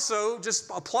believe also, just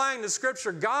applying the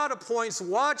Scripture, God appoints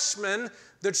watchmen,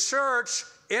 the church,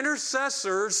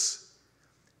 intercessors,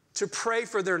 to pray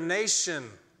for their nation.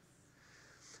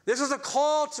 This is a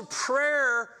call to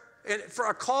prayer, and for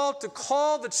a call to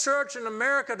call the church in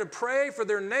America to pray for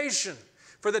their nation,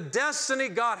 for the destiny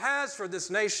God has for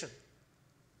this nation.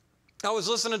 I was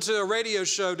listening to a radio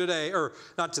show today, or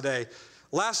not today,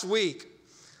 last week,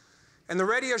 and the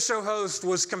radio show host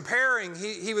was comparing,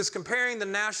 he was comparing the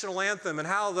national anthem and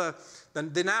how the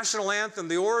national anthem,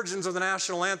 the origins of the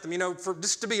national anthem,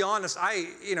 just to be honest, I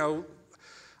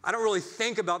don't really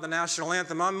think about the national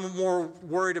anthem. I'm more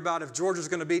worried about if Georgia's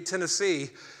going to beat Tennessee.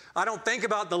 I don't think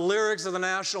about the lyrics of the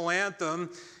national anthem,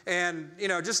 and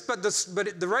but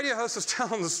the radio host was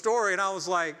telling the story, and I was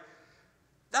like,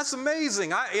 "That's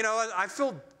amazing." I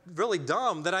feel really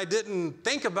dumb that I didn't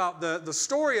think about the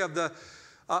story of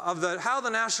how the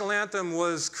national anthem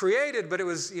was created. But it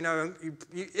was,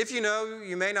 if you know,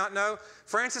 you may not know,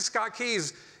 Francis Scott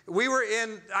Key's.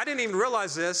 I didn't even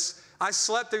realize this. I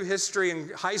slept through history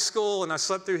in high school, and I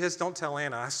slept through don't tell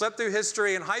Anna. I slept through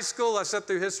history in high school. I slept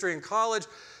through history in college.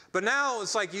 But now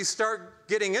it's like you start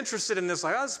getting interested in this,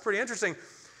 like, oh, this is pretty interesting,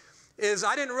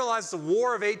 I didn't realize the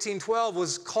War of 1812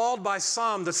 was called by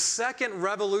some the Second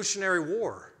Revolutionary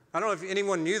War. I don't know if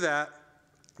anyone knew that,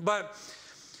 but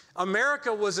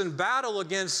America was in battle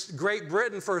against Great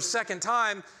Britain for a second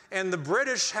time, and the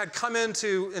British had come in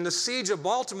the siege of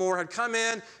Baltimore, had come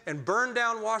in and burned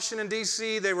down Washington,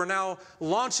 D.C. They were now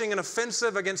launching an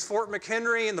offensive against Fort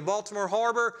McHenry in the Baltimore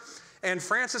Harbor, and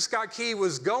Francis Scott Key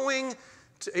was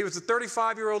he was a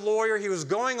 35-year-old lawyer. He was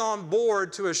going on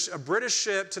board to a British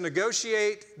ship to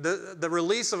negotiate the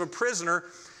release of a prisoner.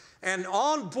 And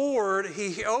on board,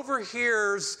 he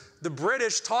overhears the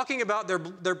British talking about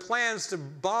their plans to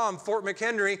bomb Fort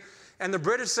McHenry. And the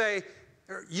British say,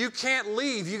 "You can't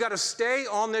leave. You got to stay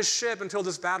on this ship until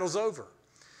this battle's over."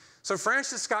 So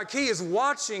Francis Scott Key is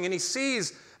watching, and he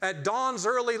sees at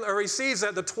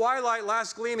the twilight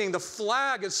last gleaming, the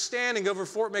flag is standing over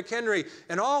Fort McHenry,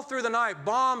 and all through the night,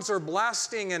 bombs are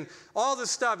blasting and all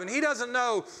this stuff. And he doesn't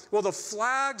know, will the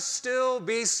flag still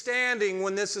be standing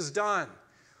when this is done?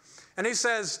 And he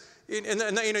says,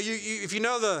 if you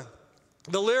know the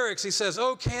lyrics, he says,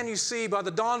 "Oh, can you see by the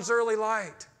dawn's early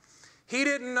light?" He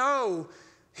didn't know.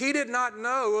 He did not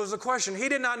know. It was a question. He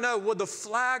did not know, would the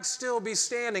flag still be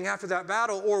standing after that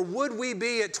battle, or would we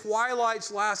be at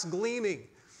twilight's last gleaming?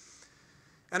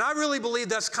 And I really believe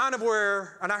that's kind of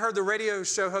where, and I heard the radio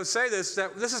show host say this,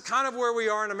 that this is kind of where we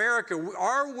are in America.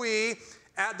 Are we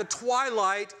at the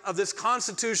twilight of this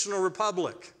constitutional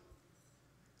republic?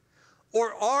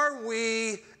 Or are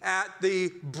we at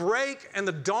the break and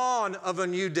the dawn of a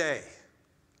new day?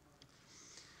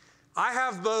 I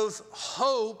have both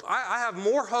hope. I have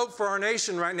more hope for our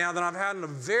nation right now than I've had in a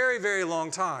very, very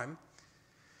long time.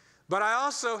 But I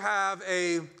also have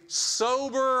a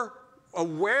sober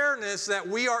awareness that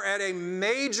we are at a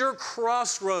major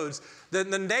crossroads.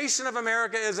 That the nation of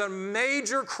America is a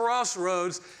major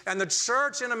crossroads, and the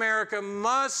church in America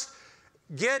must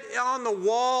get on the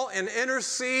wall and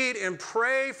intercede and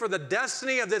pray for the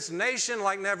destiny of this nation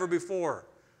like never before.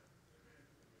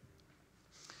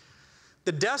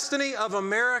 The destiny of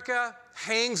America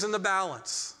hangs in the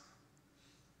balance.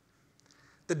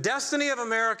 The destiny of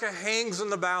America hangs in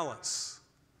the balance.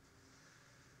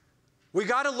 We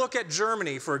got to look at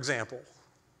Germany, for example.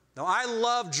 Now, I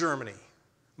love Germany.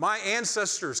 My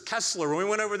ancestors, Kessler, when we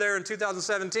went over there in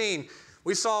 2017,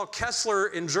 we saw Kessler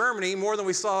in Germany more than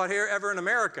we saw it here ever in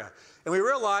America. And we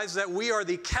realized that we are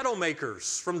the kettle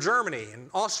makers from Germany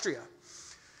and Austria.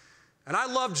 And I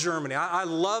love Germany. I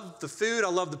love the food. I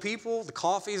love the people. The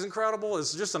coffee is incredible.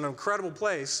 It's just an incredible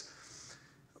place.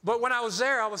 But when I was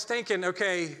there, I was thinking,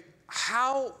 okay,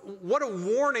 what a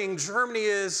warning Germany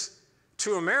is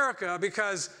to America,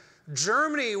 because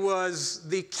Germany was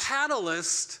the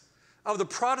catalyst of the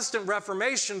Protestant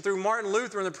Reformation through Martin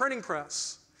Luther and the printing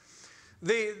press.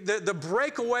 The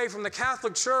breakaway from the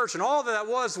Catholic Church and all that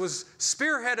was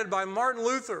spearheaded by Martin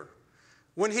Luther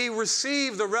when he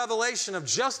received the revelation of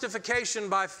justification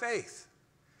by faith.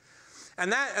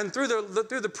 And through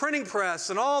the printing press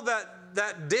and all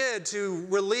that did to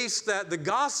release the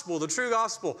gospel, the true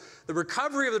gospel, the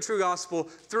recovery of the true gospel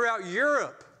throughout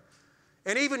Europe.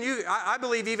 And I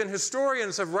believe even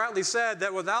historians have rightly said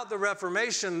that without the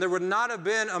Reformation, there would not have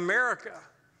been America.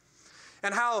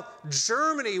 And how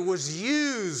Germany was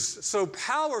used so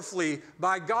powerfully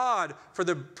by God for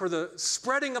the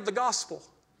spreading of the gospel.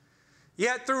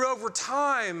 Yet over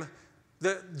time,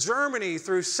 Germany,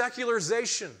 through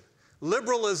secularization,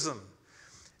 liberalism,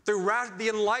 through the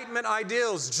Enlightenment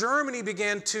ideals, Germany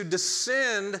began to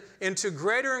descend into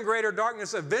greater and greater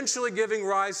darkness, eventually giving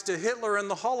rise to Hitler and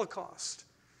the Holocaust.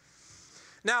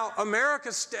 Now,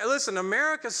 America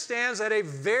stands at a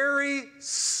very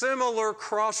similar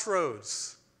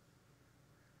crossroads.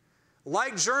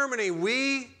 Like Germany,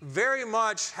 we very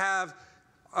much have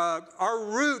our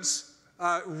roots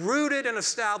rooted and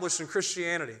established in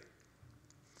Christianity.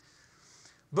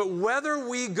 But whether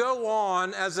we go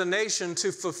on as a nation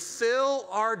to fulfill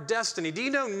our destiny, do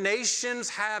you know nations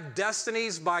have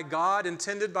destinies by God,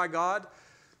 intended by God?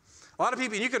 A lot of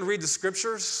people, you can read the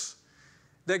scriptures,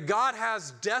 that God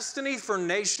has destiny for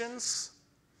nations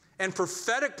and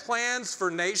prophetic plans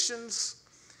for nations.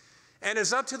 And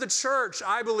it's up to the church,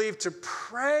 I believe, to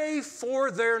pray for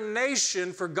their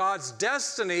nation for God's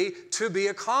destiny to be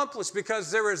accomplished, because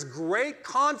there is great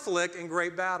conflict and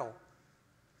great battle.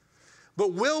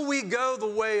 But will we go the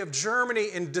way of Germany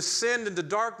and descend into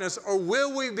darkness, or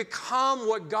will we become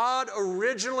what God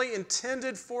originally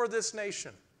intended for this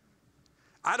nation?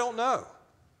 I don't know.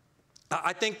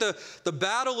 I think the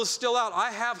battle is still out.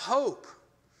 I have hope.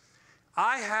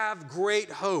 I have great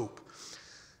hope.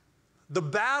 The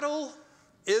battle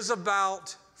is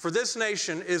about, for this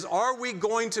nation, are we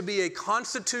going to be a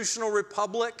constitutional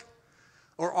republic,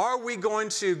 or are we going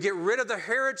to get rid of the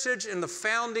heritage and the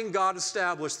founding God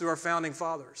established through our founding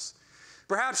fathers?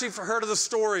 Perhaps you've heard of the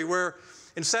story where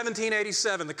in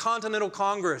 1787, the Continental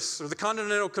Congress or the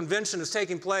Continental Convention is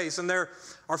taking place, and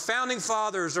our founding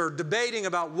fathers are debating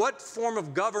about what form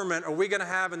of government are we going to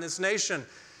have in this nation.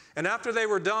 And after they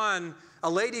were done, a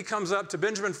lady comes up to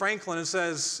Benjamin Franklin and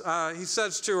says, he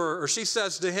says to her, or she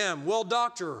says to him, "Well,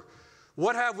 doctor,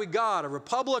 what have we got, a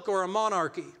republic or a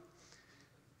monarchy?"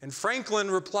 And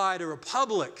Franklin replied, "A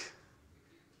republic,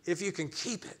 if you can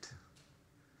keep it."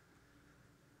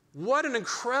 What an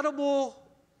incredible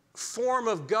form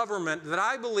of government that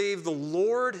I believe the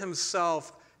Lord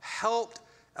himself helped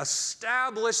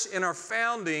establish in our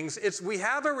foundings. We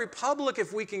have a republic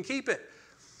if we can keep it.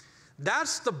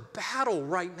 That's the battle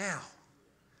right now.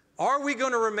 Are we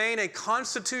going to remain a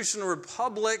constitutional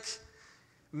republic,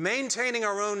 maintaining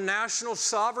our own national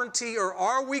sovereignty, or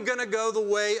are we going to go the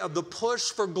way of the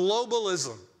push for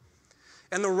globalism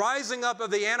and the rising up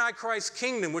of the antichrist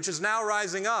kingdom, which is now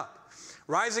rising up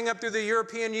through the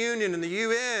European Union and the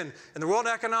UN and the World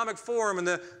Economic Forum and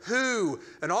the WHO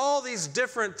and all these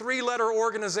different three-letter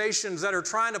organizations that are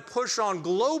trying to push on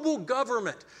global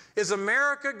government? Is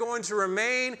America going to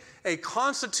remain a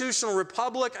constitutional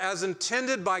republic as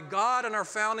intended by God and our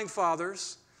founding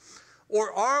fathers?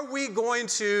 Or are we going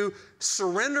to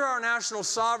surrender our national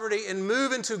sovereignty and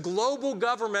move into global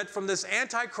government from this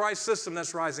antichrist system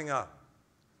that's rising up?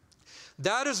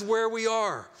 That is where we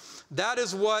are. That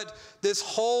is what this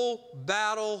whole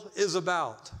battle is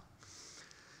about.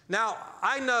 Now,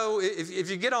 I know if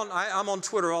you get on, I'm on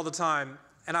Twitter all the time,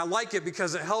 and I like it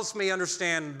because it helps me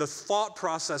understand the thought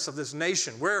process of this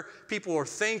nation, where people are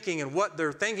thinking and what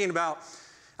they're thinking about.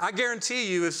 I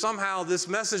guarantee you, if somehow this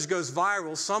message goes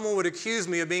viral, someone would accuse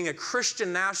me of being a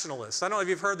Christian nationalist. I don't know if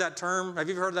you've heard that term. Have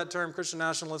you heard that term, Christian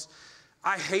nationalist?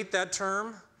 I hate that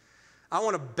term. I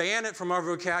want to ban it from our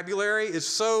vocabulary. It's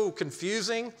so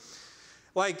confusing.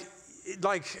 Like,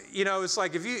 you know, it's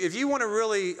like if you want to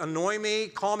really annoy me,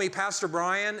 call me Pastor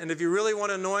Bryan. And if you really want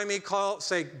to annoy me,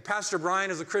 say Pastor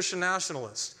Bryan is a Christian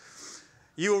nationalist.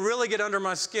 You will really get under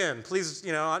my skin. Please,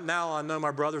 you know, now I know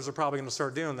my brothers are probably going to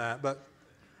start doing that. But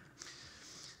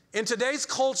in today's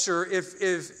culture,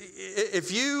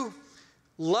 if you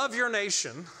love your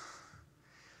nation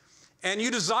and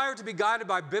you desire to be guided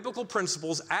by biblical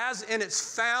principles as in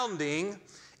its founding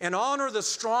and honor the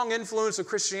strong influence of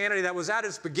Christianity that was at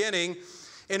its beginning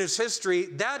in its history,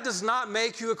 that does not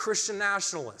make you a Christian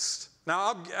nationalist.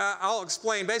 Now, I'll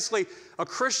explain. Basically, a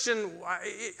Christian,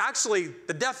 actually,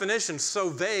 the definition's so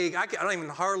vague, I don't even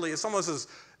hardly, it's almost as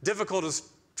difficult as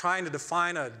trying to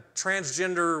define a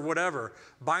transgender whatever,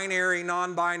 binary,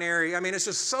 non-binary. I mean, it's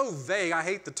just so vague. I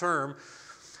hate the term.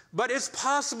 But it's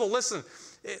possible, listen,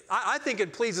 I think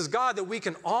it pleases God that we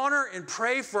can honor and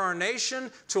pray for our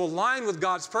nation to align with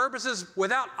God's purposes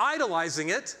without idolizing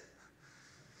it.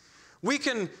 We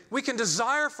can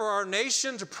desire for our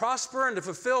nation to prosper and to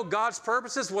fulfill God's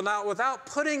purposes without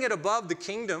putting it above the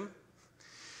kingdom.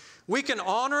 We can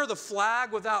honor the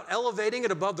flag without elevating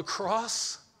it above the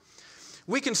cross.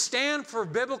 We can stand for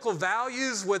biblical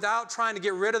values without trying to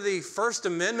get rid of the First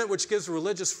Amendment, which gives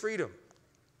religious freedom.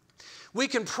 We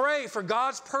can pray for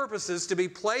God's purposes to be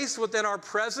placed within our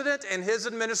president and his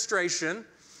administration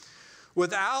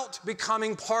without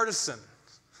becoming partisan.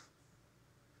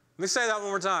 Let me say that one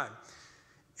more time.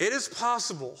 It is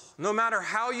possible, no matter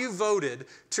how you voted,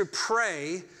 to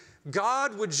pray,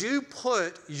 God, would you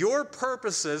put your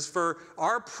purposes for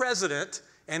our president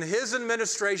and his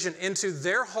administration into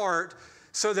their heart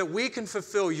so that we can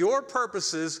fulfill your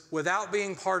purposes without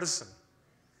being partisan.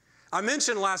 I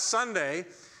mentioned last Sunday,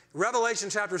 Revelation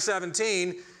chapter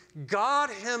 17, God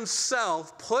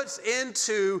himself puts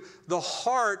into the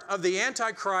heart of the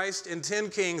Antichrist in 10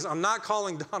 Kings. I'm not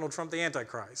calling Donald Trump the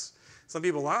Antichrist. Some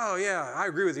people, oh yeah, I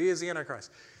agree with you, he is the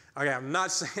Antichrist. Okay, I'm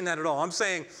not saying that at all. I'm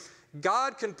saying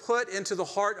God can put into the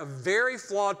heart of very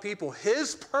flawed people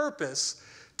his purpose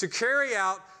to carry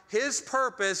out his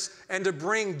purpose and to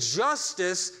bring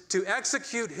justice to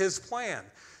execute his plan.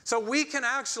 So we can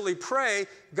actually pray,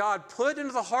 God, put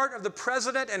into the heart of the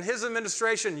president and his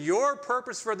administration your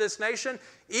purpose for this nation,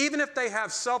 even if they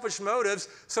have selfish motives,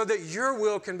 so that your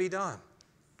will can be done.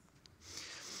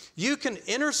 You can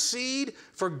intercede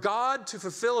for God to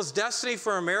fulfill his destiny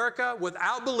for America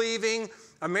without believing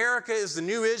America is the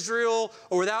new Israel,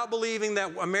 or without believing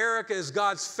that America is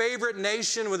God's favorite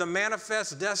nation with a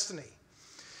manifest destiny.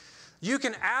 You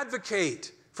can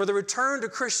advocate for the return to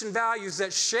Christian values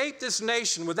that shape this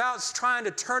nation without trying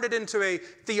to turn it into a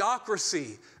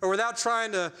theocracy or without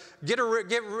trying to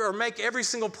make every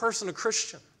single person a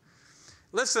Christian.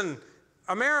 Listen,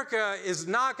 America is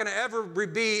not going to ever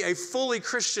be a fully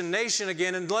Christian nation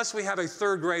again unless we have a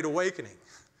third great awakening.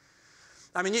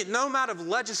 I mean, no amount of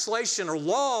legislation or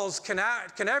laws can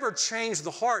ever change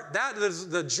the heart. That is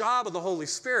the job of the Holy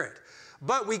Spirit.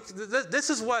 But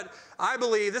this is what I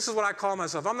believe, this is what I call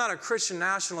myself. I'm not a Christian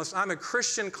nationalist, I'm a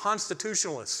Christian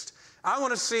constitutionalist. I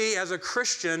want to see, as a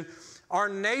Christian, our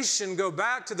nation go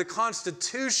back to the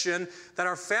Constitution that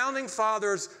our founding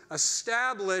fathers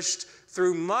established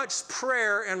through much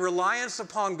prayer and reliance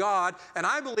upon God. And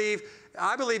I believe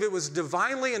it was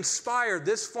divinely inspired,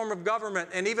 this form of government,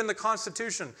 and even the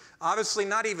Constitution. Obviously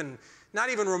not even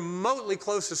remotely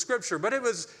close to Scripture, but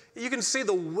you can see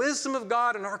the wisdom of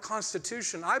God in our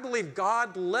Constitution. I believe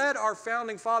God led our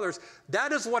founding fathers.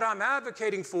 That is what I'm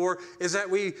advocating for, is that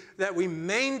we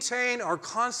maintain our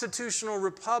constitutional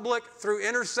republic through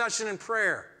intercession and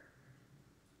prayer.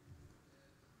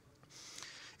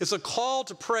 It's a call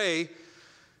to pray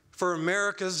for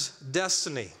America's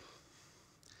destiny.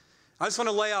 I just want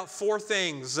to lay out 4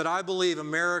 things that I believe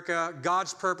America,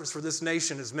 God's purpose for this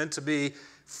nation, is meant to be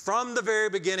from the very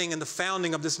beginning in the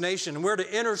founding of this nation. And we're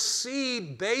to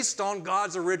intercede based on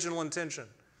God's original intention.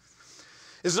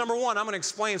 Is number 1, I'm going to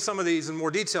explain some of these in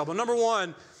more detail, but number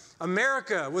 1,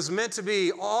 America was meant to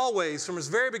be always, from its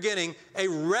very beginning, a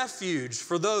refuge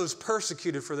for those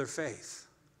persecuted for their faith.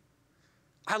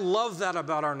 I love that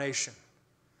about our nation.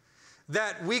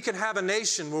 That we can have a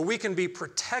nation where we can be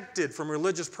protected from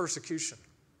religious persecution.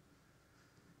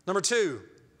 Number 2,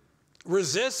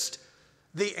 resist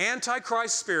the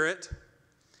antichrist spirit,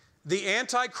 the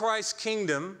antichrist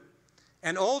kingdom,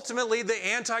 and ultimately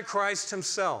the antichrist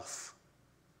himself.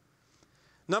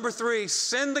 Number 3,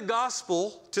 send the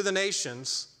gospel to the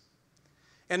nations.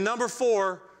 And number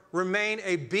 4, remain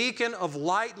a beacon of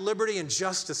light, liberty, and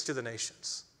justice to the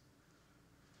nations.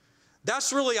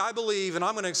 That's really, I believe, and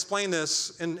I'm going to explain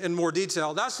this in more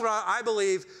detail, that's what I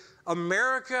believe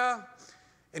America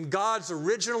and God's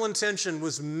original intention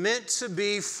was meant to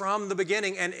be from the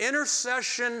beginning. And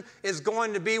intercession is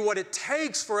going to be what it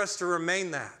takes for us to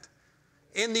remain that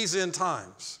in these end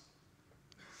times.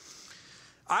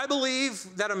 I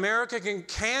believe that America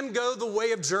can go the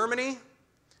way of Germany.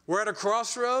 We're at a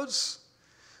crossroads.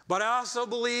 But I also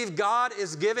believe God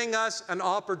is giving us an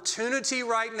opportunity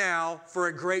right now for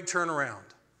a great turnaround.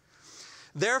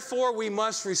 Therefore, we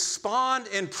must respond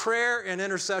in prayer and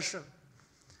intercession.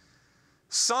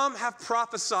 Some have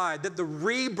prophesied that the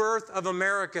rebirth of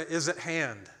America is at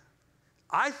hand.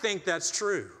 I think that's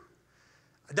true.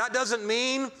 That doesn't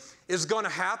mean it's going to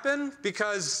happen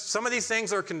because some of these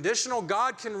things are conditional.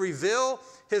 God can reveal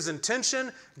His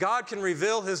intention. God can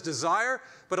reveal His desire.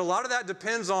 But a lot of that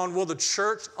depends on, will the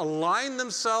church align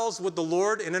themselves with the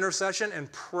Lord in intercession and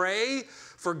pray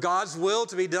for God's will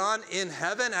to be done in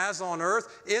heaven as on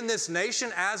earth, in this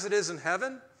nation as it is in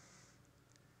heaven?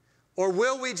 Or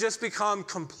will we just become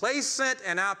complacent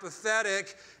and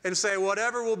apathetic and say,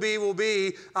 whatever will be, will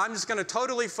be. I'm just going to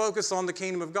totally focus on the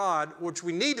kingdom of God, which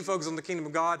we need to focus on the kingdom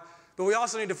of God, but we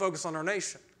also need to focus on our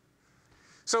nation.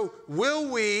 So will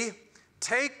we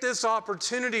take this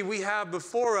opportunity we have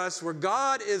before us where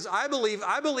God is, I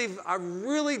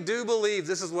really do believe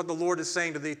this is what the Lord is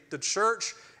saying to the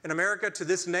church in America, to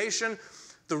this nation.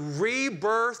 The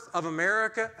rebirth of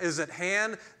America is at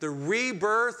hand. The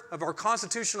rebirth of our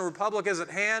constitutional republic is at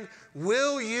hand.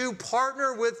 Will you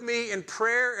partner with me in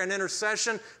prayer and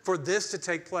intercession for this to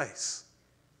take place?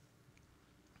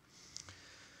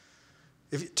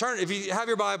 If you have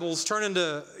your Bibles, turn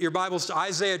into your Bibles to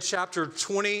Isaiah chapter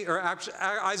 20, or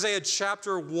Isaiah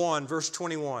chapter 1, verse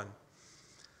 21.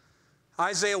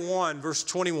 Isaiah 1, verse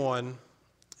 21.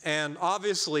 And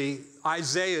obviously,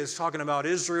 Isaiah is talking about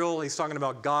Israel. He's talking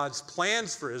about God's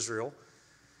plans for Israel.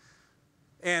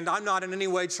 And I'm not in any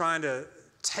way trying to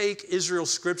take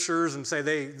Israel's scriptures and say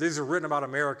these are written about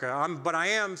America. But I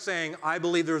am saying I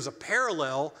believe there's a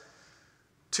parallel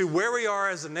to where we are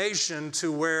as a nation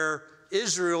to where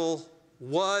Israel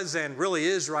was and really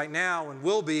is right now and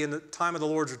will be in the time of the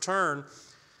Lord's return.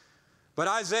 But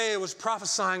Isaiah was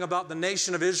prophesying about the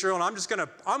nation of Israel, and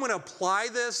I'm going to apply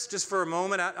this just for a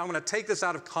moment. I'm going to take this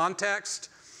out of context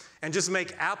and just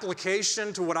make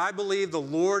application to what I believe the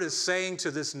Lord is saying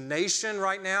to this nation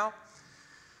right now.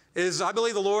 I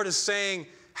believe the Lord is saying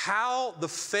how the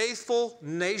faithful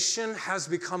nation has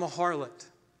become a harlot.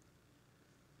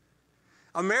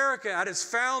 America at its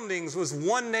foundings was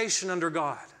one nation under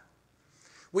God.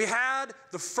 We had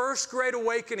the First Great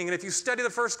Awakening, and if you study the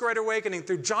First Great Awakening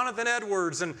through Jonathan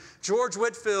Edwards and George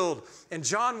Whitefield and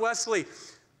John Wesley,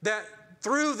 that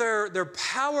through their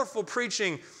powerful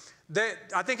preaching, that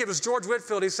I think it was George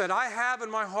Whitefield, he said, I have in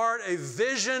my heart a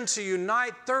vision to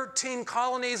unite 13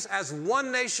 colonies as one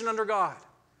nation under God.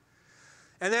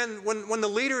 And then when the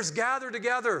leaders gathered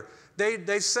together,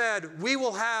 they said, we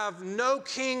will have no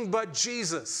king but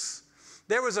Jesus.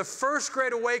 There was a First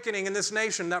Great Awakening in this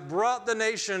nation that brought the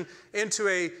nation into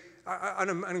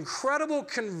an incredible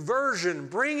conversion,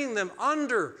 bringing them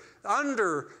under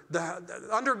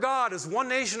God as one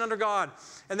nation under God.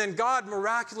 And then God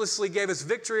miraculously gave us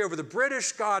victory over the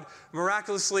British. God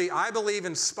miraculously, I believe,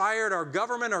 inspired our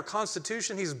government, our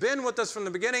Constitution. He's been with us from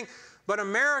the beginning. But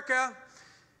America,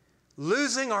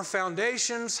 losing our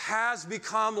foundations, has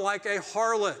become like a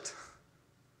harlot.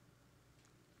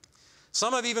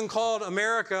 Some have even called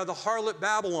America the harlot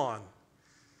Babylon.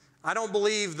 I don't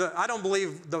believe the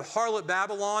harlot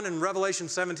Babylon in Revelation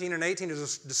 17 and 18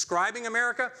 is describing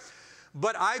America,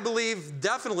 but I believe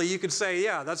definitely you could say,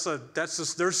 yeah,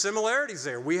 there's similarities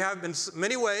there. We have in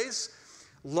many ways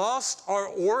lost our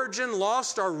origin,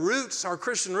 lost our roots, our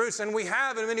Christian roots, and we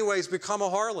have in many ways become a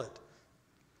harlot.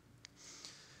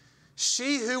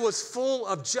 She who was full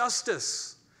of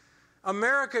justice.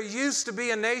 America used to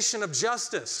be a nation of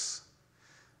justice.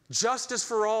 Justice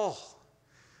for all.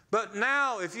 But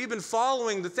now, if you've been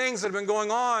following the things that have been going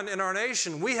on in our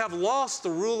nation, we have lost the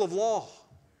rule of law.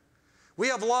 We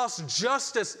have lost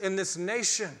justice in this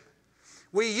nation.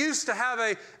 We used to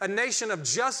have a nation of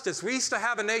justice. We used to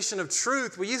have a nation of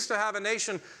truth. We used to have a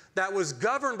nation that was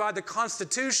governed by the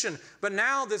Constitution, but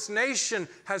now this nation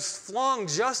has flung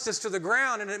justice to the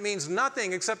ground, and it means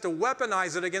nothing except to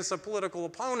weaponize it against a political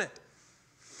opponent.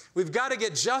 We've got to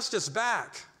get justice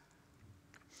back.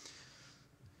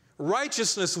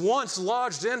 Righteousness once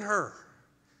lodged in her.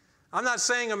 I'm not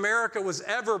saying America was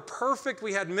ever perfect.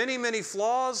 We had many, many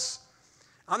flaws.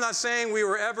 I'm not saying we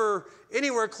were ever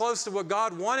anywhere close to what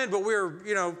God wanted, but we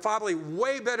were, probably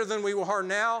way better than we are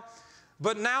now.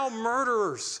 But now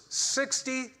murderers,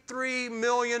 63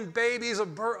 million babies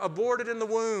aborted in the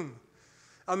womb.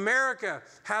 America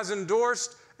has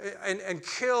endorsed and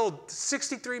killed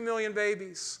 63 million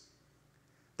babies.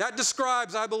 That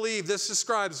describes, I believe, this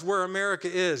describes where America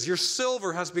is. Your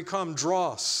silver has become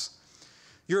dross.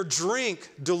 Your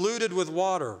drink diluted with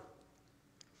water.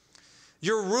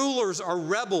 Your rulers are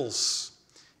rebels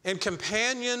and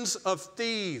companions of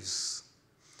thieves.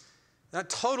 That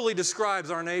totally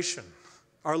describes our nation,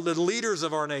 the leaders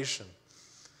of our nation.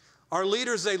 Our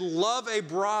leaders, they love a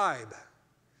bribe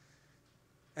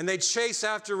and they chase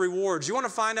after rewards. You want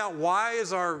to find out why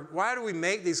do we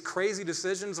make these crazy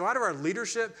decisions? Why do our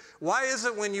leadership, why is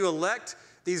it when you elect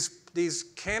these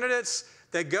candidates,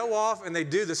 they go off and they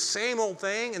do the same old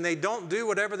thing and they don't do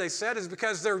whatever they said? Is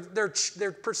because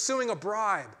they're pursuing a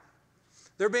bribe.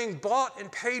 They're being bought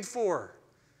and paid for.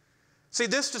 See,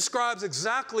 this describes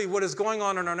exactly what is going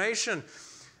on in our nation.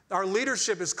 Our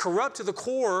leadership is corrupt to the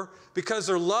core because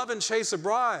they love and chase a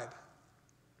bribe.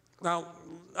 Now,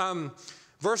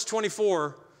 verse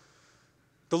 24,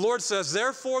 the Lord says,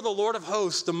 "Therefore the Lord of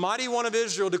hosts, the mighty one of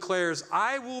Israel declares,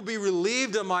 I will be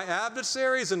relieved of my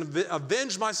adversaries and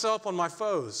avenge myself on my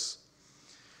foes."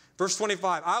 Verse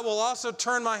 25, "I will also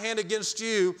turn my hand against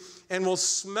you and will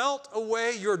smelt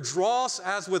away your dross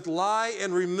as with lye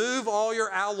and remove all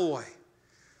your alloy."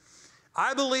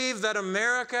 I believe that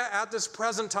America at this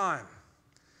present time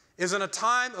is in a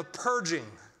time of purging,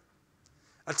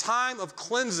 a time of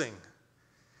cleansing.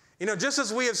 Just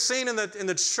as we have seen in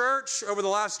the church over the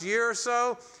last year or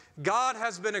so, God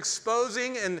has been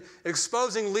exposing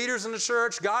leaders in the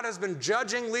church. God has been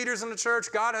judging leaders in the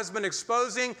church. God has been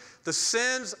exposing the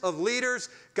sins of leaders.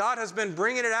 God has been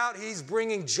bringing it out. He's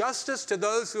bringing justice to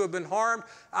those who have been harmed.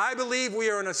 I believe we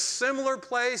are in a similar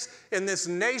place in this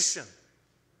nation.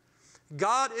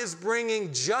 God is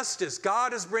bringing justice.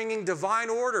 God is bringing divine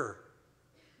order.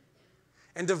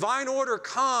 And divine order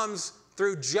comes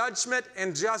through judgment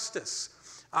and justice.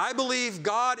 I believe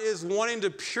God is wanting to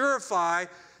purify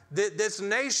this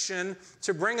nation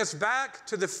to bring us back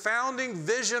to the founding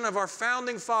vision of our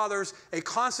founding fathers, a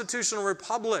constitutional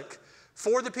republic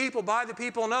for the people, by the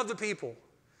people, and of the people.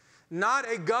 Not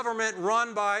a government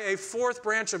run by a fourth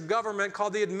branch of government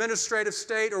called the administrative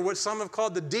state, or what some have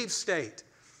called the deep state,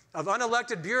 of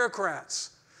unelected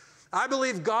bureaucrats. I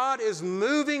believe God is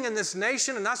moving in this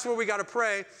nation, and that's where we got to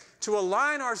pray, to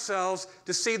align ourselves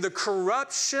to see the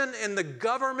corruption in the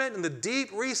government and the deep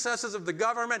recesses of the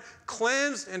government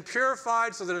cleansed and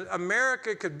purified so that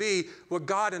America could be what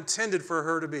God intended for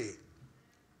her to be.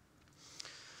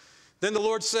 Then the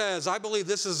Lord says, I believe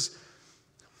this is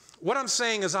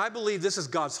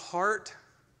God's heart,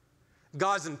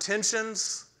 God's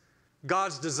intentions,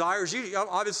 God's desires.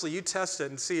 Obviously, you test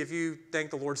it and see if you think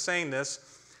the Lord's saying this.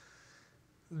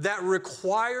 That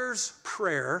requires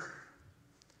prayer.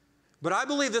 But I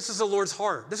believe this is the Lord's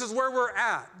heart. This is where we're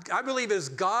at. I believe it is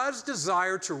God's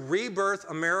desire to rebirth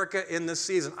America in this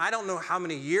season. I don't know how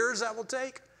many years that will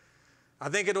take. I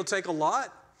think it'll take a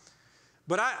lot.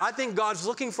 But I think God's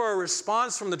looking for a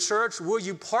response from the church. Will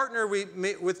you partner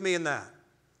with me in that?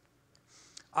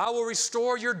 I will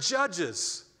restore your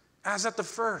judges as at the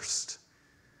first.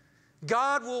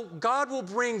 God will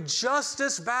bring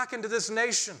justice back into this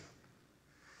nation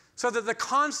so that the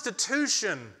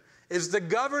Constitution is the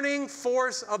governing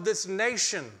force of this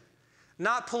nation,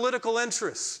 not political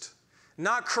interest,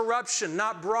 not corruption,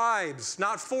 not bribes,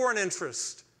 not foreign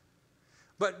interest.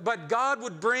 But God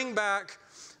would bring back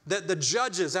the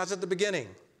judges as at the beginning,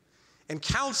 and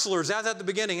counselors as at the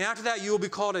beginning. And after that, you will be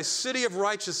called a city of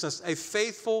righteousness, a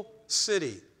faithful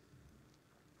city.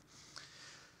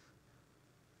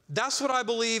 That's what I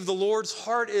believe the Lord's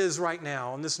heart is right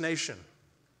now in this nation.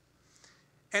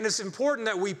 And it's important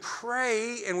that we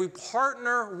pray and we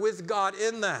partner with God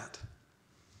in that.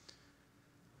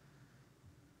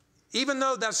 Even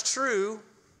though that's true,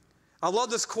 I love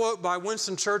this quote by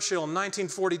Winston Churchill in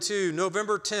 1942,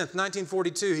 November 10th,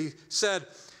 1942. He said,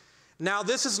 "Now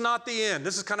this is not the end."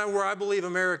 This is kind of where I believe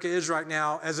America is right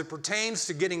now as it pertains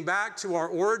to getting back to our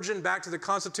origin, back to the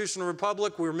constitutional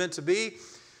republic we were meant to be.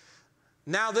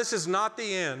 Now this is not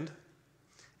the end.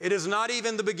 It is not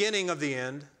even the beginning of the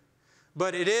end.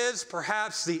 but it is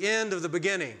perhaps the end of the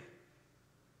beginning.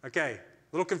 Okay,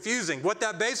 a little confusing. What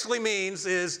that basically means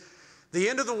is the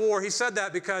end of the war. He said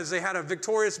that because they had a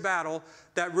victorious battle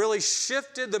that really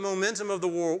shifted the momentum of the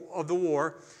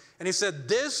war. And he said,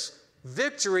 this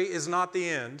victory is not the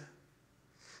end.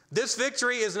 This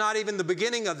victory is not even the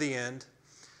beginning of the end.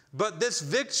 But this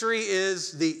victory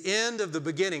is the end of the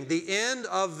beginning, the end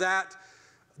of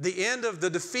the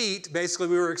defeat, basically,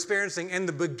 we were experiencing, and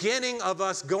the beginning of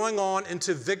us going on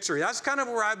into victory. That's kind of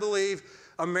where I believe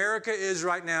America is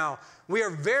right now. We are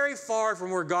very far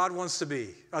from where God wants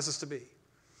us to be.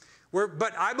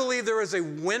 But I believe there is a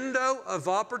window of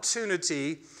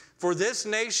opportunity for this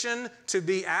nation to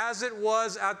be as it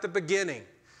was at the beginning.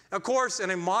 Of course,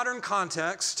 in a modern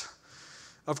context,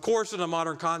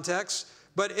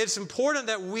 but it's important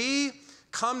that we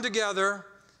come together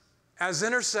as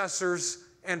intercessors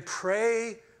and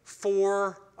pray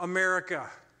for America.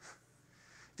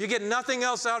 If you get nothing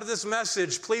else out of this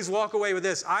message, please walk away with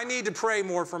this. I need to pray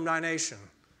more for my nation.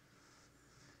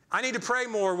 I need to pray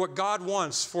more what God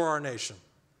wants for our nation.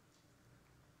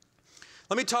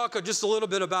 Let me talk just a little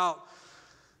bit about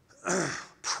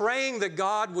praying that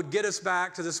God would get us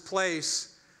back to this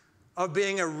place of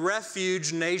being a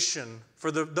refuge nation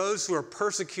for those who are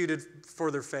persecuted for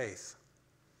their faith.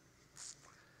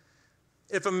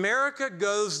 If America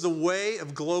goes the way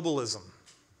of globalism,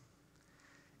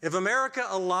 if America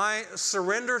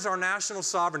surrenders our national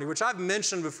sovereignty, which I've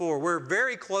mentioned before, we're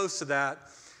very close to that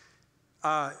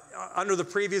under the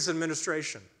previous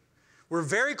administration. We're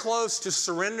very close to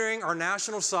surrendering our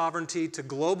national sovereignty to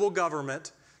global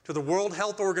government, to the World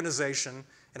Health Organization,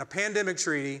 and a pandemic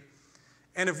treaty.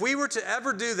 And if we were to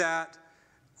ever do that,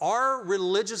 our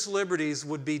religious liberties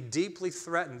would be deeply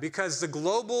threatened because the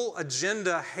global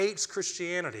agenda hates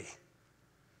Christianity.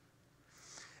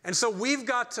 And so we've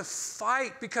got to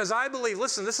fight because I believe,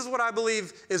 listen, this is what I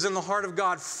believe is in the heart of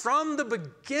God. From the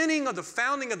beginning of the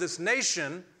founding of this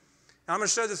nation, and I'm going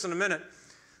to show this in a minute,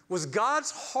 was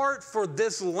God's heart for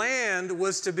this land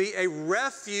was to be a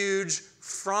refuge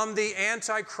from the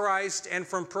antichrist and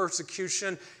from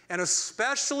persecution, and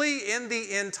especially in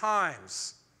the end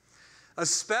times.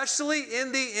 Especially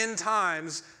in the end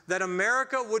times, that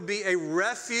America would be a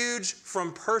refuge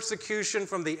from persecution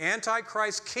from the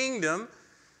antichrist kingdom,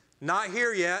 not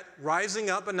here yet, rising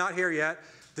up but not here yet,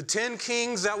 the 10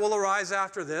 kings that will arise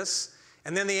after this,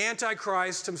 and then the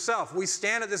antichrist himself. We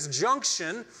stand at this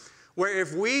junction where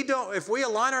if we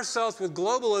align ourselves with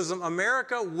globalism,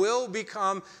 America will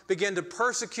begin to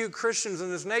persecute Christians in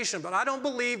this nation. But I don't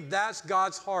believe that's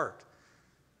God's heart.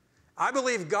 I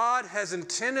believe God has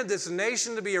intended this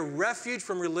nation to be a refuge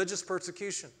from religious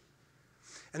persecution.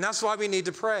 And that's why we need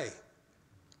to pray.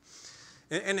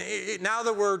 And now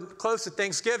that we're close to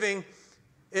Thanksgiving,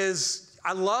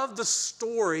 I love the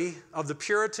story of the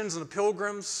Puritans and the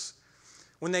Pilgrims.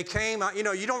 When they came, you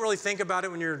don't really think about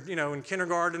it when you're, in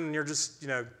kindergarten and you're just,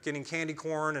 getting candy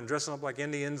corn and dressing up like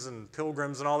Indians and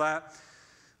pilgrims and all that.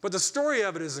 But the story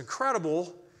of it is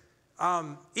incredible.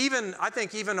 I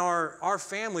think even our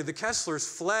family, the Kesslers,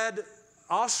 fled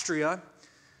Austria,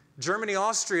 Germany,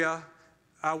 Austria.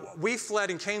 We fled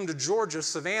and came to Georgia,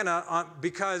 Savannah,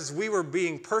 because we were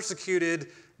being persecuted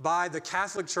by the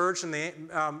Catholic Church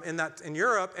in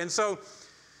Europe. And so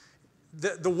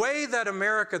the way that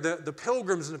America, the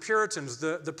Pilgrims and the Puritans,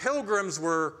 the Pilgrims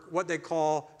were what they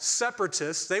call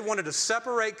separatists. They wanted to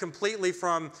separate completely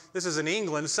from, this is in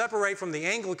England, separate from the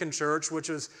Anglican Church, which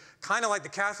was kind of like the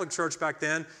Catholic Church back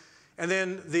then. And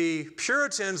then the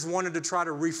Puritans wanted to try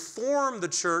to reform the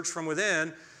church from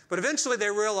within. But eventually they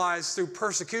realized through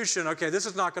persecution, okay, this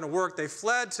is not going to work. They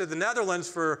fled to the Netherlands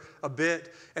for a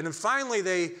bit. And then finally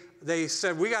they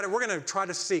said, we're going to try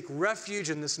to seek refuge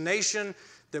in this nation,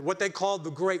 that what they called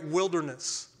the Great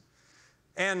Wilderness.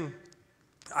 And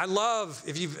I love,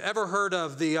 if you've ever heard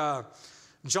of the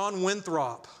John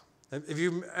Winthrop. Have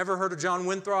you ever heard of John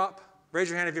Winthrop? Raise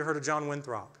your hand if you've heard of John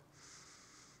Winthrop.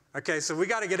 Okay, so we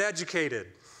got to get educated.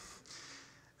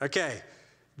 Okay,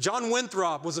 John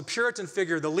Winthrop was a Puritan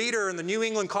figure, the leader in the New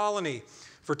England colony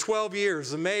for 12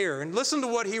 years, the mayor. And listen to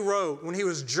what he wrote when he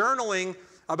was journaling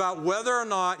about whether or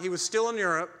not he was still in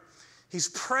Europe. He's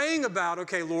praying about,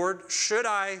 okay, Lord, should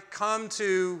I come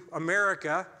to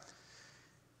America?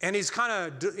 And he's kind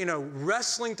of,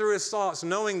 wrestling through his thoughts,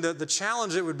 knowing the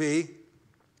challenge it would be.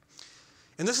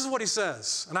 And this is what he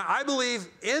says. And I believe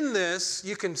in this,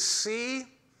 you can see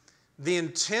the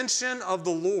intention of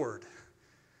the Lord.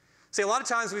 See, a lot of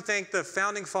times we think the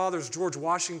founding fathers, George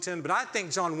Washington, but I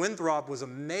think John Winthrop was a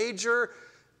major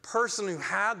person who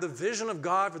had the vision of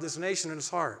God for this nation in his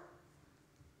heart.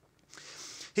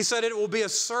 He said it will be a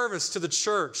service to the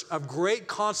church of great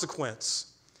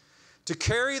consequence to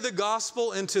carry the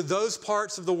gospel into those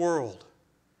parts of the world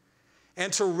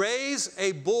and to raise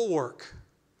a bulwark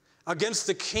against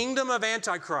the kingdom of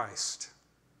Antichrist.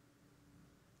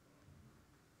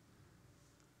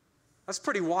 That's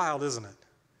pretty wild, isn't it?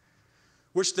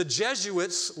 Which the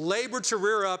Jesuits labored to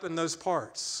rear up in those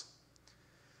parts.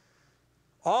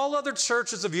 All other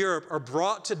churches of Europe are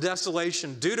brought to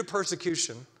desolation due to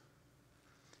persecution.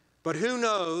 But who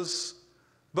knows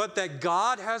but that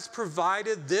God has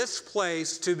provided this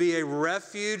place to be a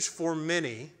refuge for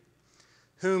many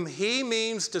whom he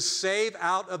means to save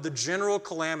out of the general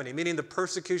calamity, meaning the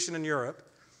persecution in Europe,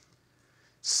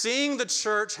 seeing the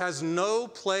church has no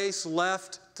place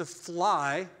left to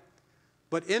fly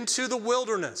but into the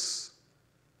wilderness.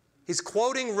 He's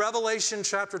quoting Revelation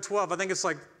chapter 12. I think it's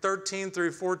like 13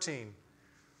 through 14.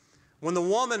 When the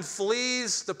woman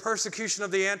flees the persecution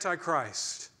of the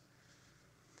Antichrist,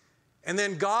 and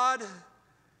then God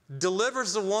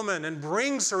delivers the woman and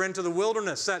brings her into the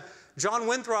wilderness. That John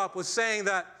Winthrop was saying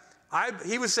that, I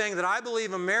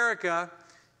believe America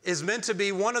is meant to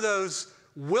be one of those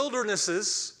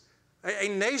wildernesses, a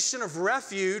nation of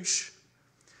refuge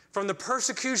from the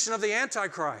persecution of the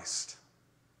Antichrist.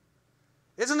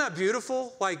 Isn't that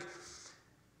beautiful? Like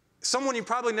someone you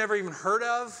probably never even heard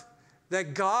of,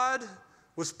 that God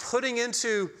was putting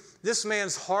into this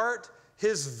man's heart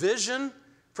his vision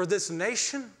for this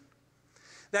nation.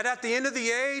 That at the end of the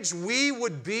age, we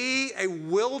would be a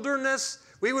wilderness.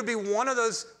 We would be one of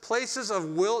those places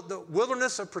of the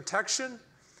wilderness of protection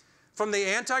from the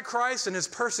Antichrist and his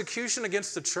persecution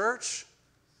against the church.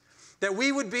 That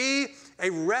we would be a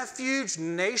refuge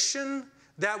nation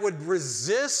that would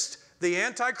resist the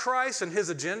Antichrist and his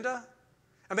agenda.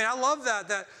 I mean, I love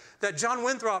that John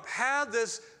Winthrop had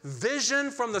this vision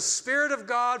from the Spirit of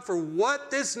God for what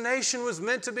this nation was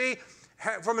meant to be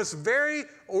from its very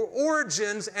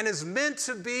origins, and is meant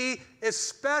to be,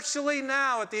 especially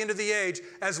now at the end of the age,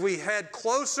 as we head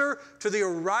closer to the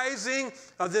arising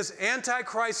of this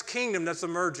Antichrist kingdom that's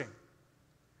emerging.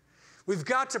 We've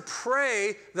got to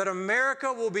pray that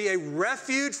America will be a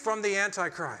refuge from the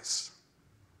Antichrist.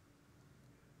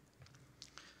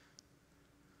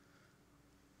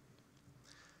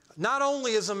 Not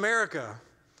only is America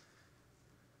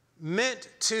meant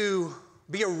to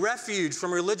be a refuge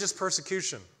from religious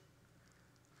persecution,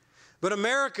 but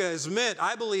America is meant,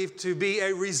 I believe, to be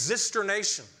a resistor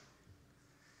nation.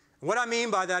 What I mean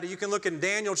by that, you can look in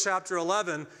Daniel chapter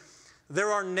 11.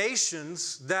 There are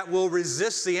nations that will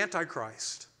resist the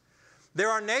Antichrist. There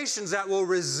are nations that will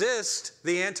resist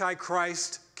the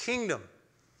Antichrist kingdom.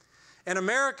 And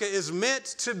America is meant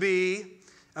to be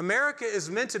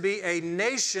a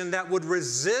nation that would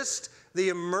resist the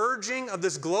emerging of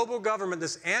this global government,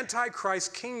 this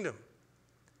Antichrist kingdom.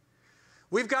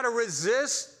 We've got to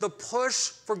resist the push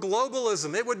for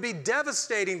globalism. It would be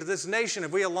devastating to this nation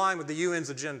if we align with the UN's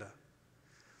agenda,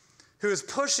 who is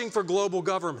pushing for global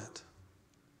government.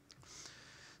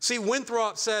 See,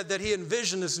 Winthrop said that he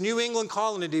envisioned this New England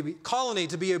colony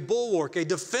to be a bulwark, a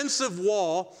defensive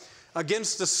wall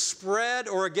against the spread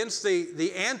or against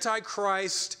the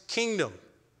Antichrist kingdom.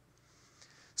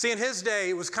 See, in his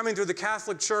day, it was coming through the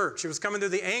Catholic Church. It was coming through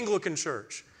the Anglican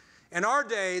Church. In our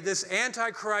day, this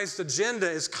Antichrist agenda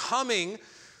is coming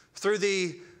through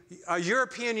the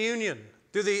European Union,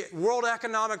 through the World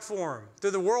Economic Forum,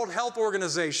 through the World Health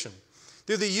Organization,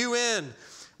 through the UN.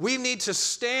 We need to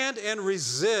stand and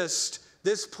resist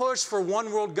this push for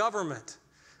one world government.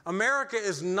 America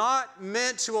is not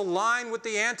meant to align with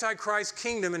the Antichrist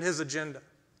kingdom and his agenda.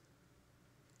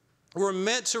 We're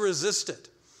meant to resist it.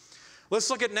 Let's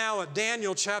look at now at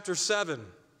Daniel chapter 7.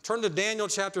 Turn to Daniel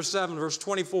chapter 7, verse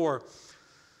 24.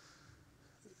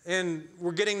 And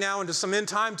we're getting now into some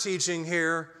end-time teaching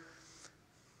here.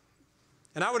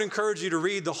 And I would encourage you to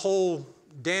read the whole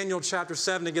Daniel chapter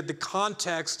 7 to get the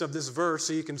context of this verse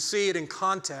so you can see it in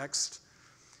context.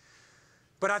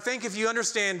 But I think if you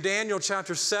understand Daniel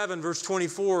chapter 7, verse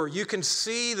 24, you can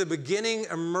see the beginning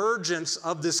emergence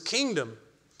of this kingdom.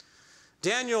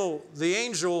 Daniel, the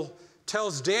angel,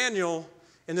 tells Daniel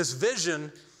in this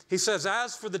vision, he says,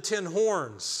 as for the 10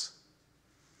 horns,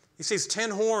 he sees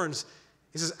 10 horns.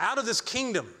 He says, out of this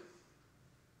kingdom.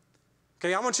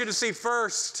 Okay, I want you to see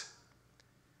first,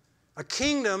 a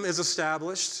kingdom is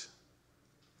established.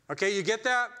 Okay, you get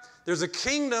that? There's a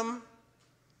kingdom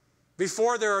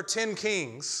before there are 10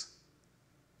 kings.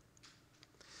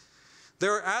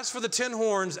 As for the 10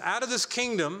 horns, out of this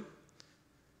kingdom,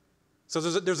 so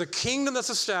there's a kingdom that's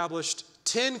established,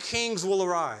 10 kings will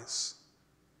arise.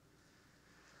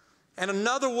 And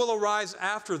another will arise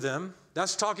after them.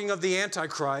 That's talking of the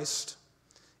Antichrist.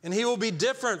 And he will be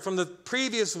different from the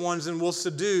previous ones and will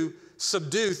subdue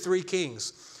three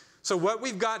kings. So what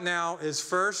we've got now is,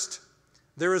 first,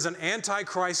 there is an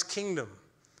antichrist kingdom.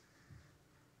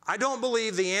 I don't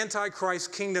believe the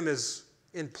antichrist kingdom is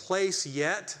in place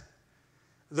yet,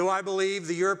 though I believe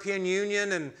the European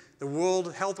Union and the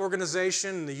World Health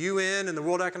Organization and the UN and the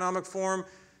World Economic Forum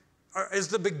is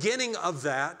the beginning of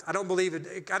that. I don't believe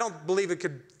it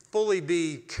could fully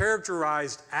be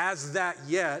characterized as that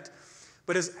yet,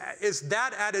 but is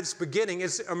that at its beginning.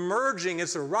 It's emerging,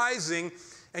 it's arising,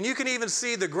 and you can even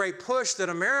see the great push that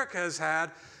America has had.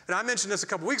 And I mentioned this a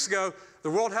couple weeks ago. The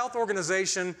World Health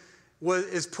Organization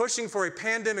is pushing for a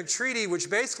pandemic treaty, which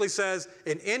basically says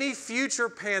in any future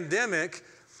pandemic,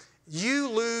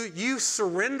 you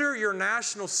surrender your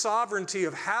national sovereignty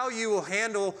of how you will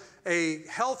handle a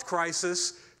health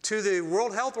crisis to the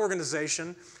World Health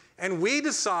Organization, and we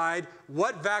decide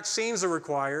what vaccines are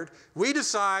required. We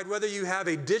decide whether you have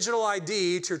a digital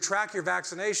ID to track your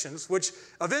vaccinations, which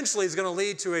eventually is going to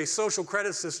lead to a social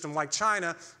credit system like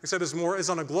China, except it's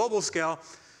on a global scale.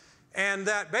 And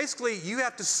that basically you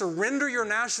have to surrender your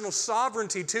national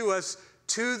sovereignty to us,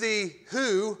 to the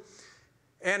WHO.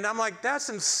 And I'm like, that's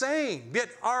insane. Yet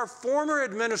our former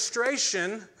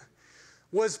administration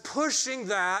was pushing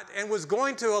that and was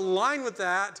going to align with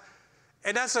that.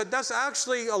 And that's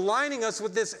actually aligning us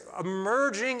with this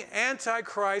emerging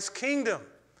antichrist kingdom.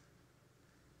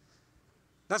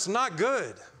 That's not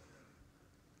good.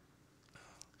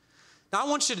 Now I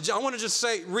want to just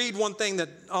read one thing that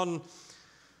on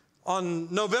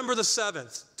November the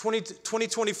 7th,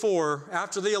 2024,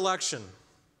 after the election,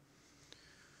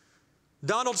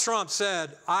 Donald Trump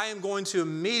said, I am going to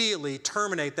immediately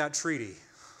terminate that treaty.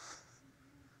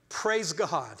 Praise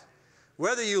God.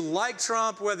 Whether you like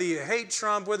Trump, whether you hate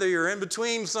Trump, whether you're in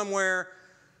between somewhere,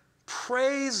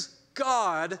 praise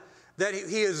God that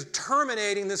he is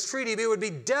terminating this treaty. It would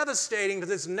be devastating to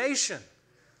this nation.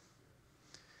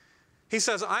 He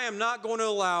says, I am not going to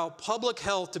allow public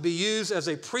health to be used as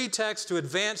a pretext to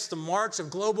advance the march of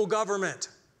global government.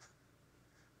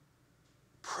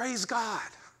 Praise God.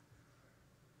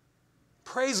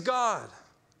 Praise God.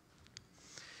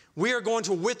 We are going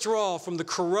to withdraw from the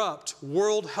corrupt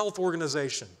World Health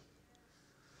Organization.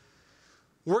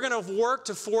 We're going to work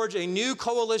to forge a new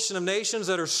coalition of nations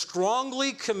that are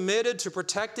strongly committed to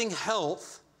protecting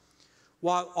health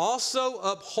while also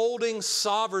upholding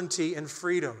sovereignty and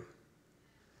freedom.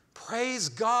 Praise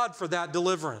God for that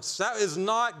deliverance. That is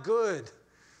not good.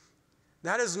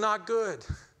 That is not good.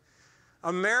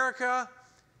 America,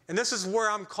 and this is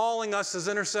where I'm calling us as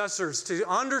intercessors to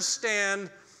understand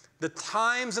the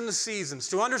times and the seasons,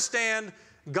 to understand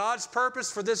God's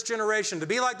purpose for this generation, to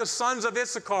be like the sons of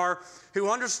Issachar who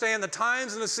understand the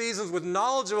times and the seasons with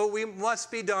knowledge of what we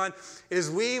must be done, is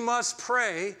we must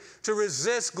pray to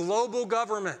resist global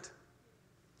government.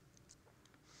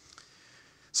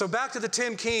 So back to the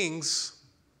 10 kings.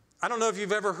 I don't know if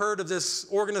you've ever heard of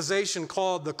this organization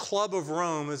called the Club of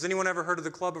Rome. Has anyone ever heard of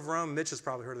the Club of Rome? Mitch has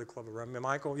probably heard of the Club of Rome.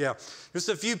 Michael? Yeah. Just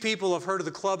a few people have heard of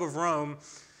the Club of Rome.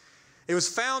 It was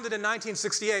founded in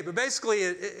 1968, but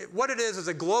basically what it is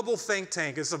a global think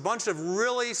tank. It's a bunch of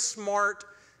really smart,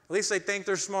 at least they think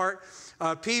they're smart,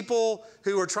 people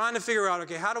who are trying to figure out,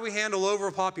 okay, how do we handle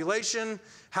overpopulation?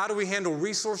 How do we handle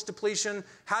resource depletion?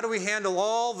 How do we handle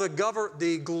all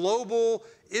the global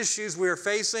issues we are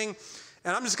facing?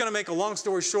 And I'm just going to make a long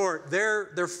story short.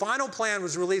 Their final plan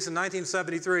was released in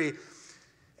 1973,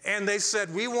 and they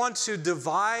said, we want to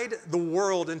divide the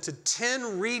world into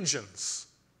 10 regions.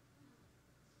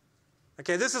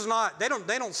 Okay, this is not, they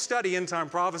don't study end-time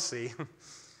prophecy.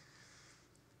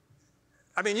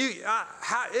 I mean,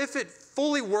 if it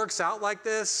fully works out like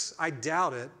this, I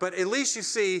doubt it, but at least you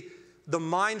see the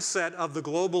mindset of the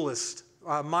globalist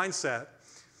mindset.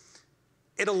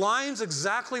 It aligns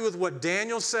exactly with what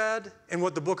Daniel said and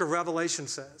what the book of Revelation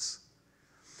says,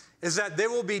 is that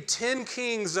there will be 10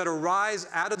 kings that arise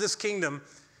out of this kingdom.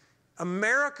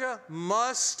 America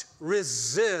must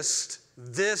resist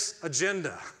this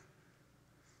agenda.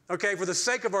 Okay, for the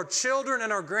sake of our children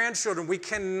and our grandchildren, we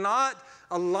cannot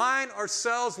align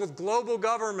ourselves with global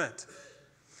government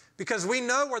because we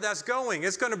know where that's going.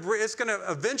 It's going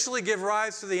to eventually give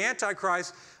rise to the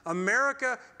Antichrist.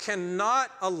 America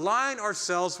cannot align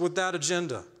ourselves with that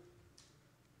agenda.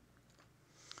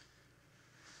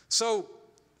 So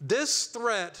this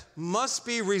threat must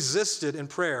be resisted in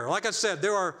prayer. Like I said,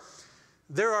 there are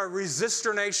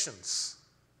resistor nations.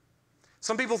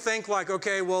 Some people think like,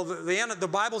 okay, well, the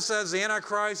Bible says the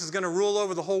Antichrist is going to rule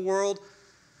over the whole world,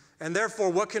 and therefore,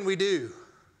 what can we do?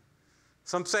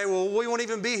 Some say, well, we won't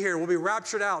even be here. We'll be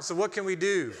raptured out, so what can we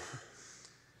do?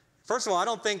 First of all, I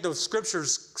don't think the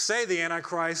scriptures say the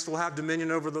Antichrist will have dominion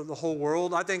over the whole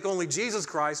world. I think only Jesus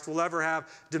Christ will ever have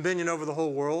dominion over the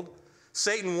whole world.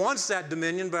 Satan wants that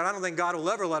dominion, but I don't think God will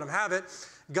ever let him have it.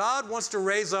 God wants to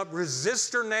raise up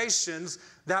resistor nations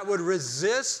that would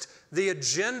resist the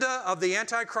agenda of the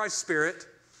Antichrist spirit,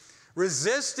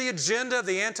 resist the agenda of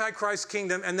the Antichrist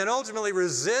kingdom, and then ultimately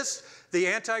resist the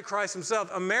Antichrist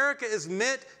himself. America is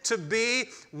meant to be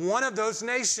one of those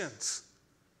nations.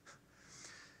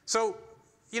 So,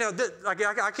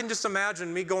 I can just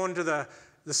imagine me going to the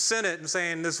Senate and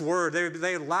saying this word.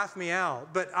 They would laugh me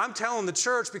out. But I'm telling the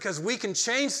church because we can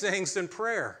change things in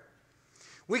prayer.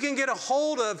 We can get a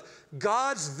hold of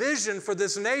God's vision for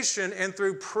this nation, and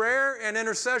through prayer and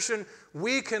intercession,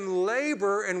 we can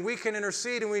labor and we can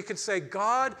intercede and we can say,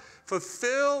 God,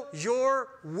 fulfill your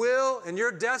will and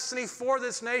your destiny for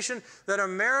this nation, that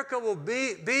America will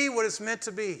be what it's meant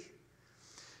to be.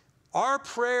 Our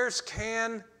prayers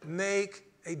can make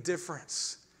a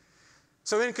difference.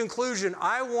 So in conclusion,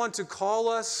 I want to call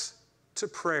us to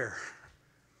prayer,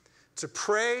 to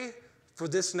pray for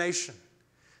this nation,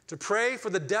 to pray for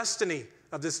the destiny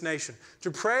of this nation,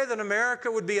 to pray that America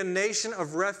would be a nation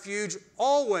of refuge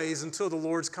always until the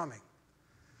Lord's coming,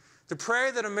 to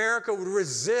pray that America would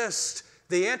resist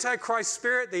the Antichrist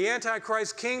spirit, the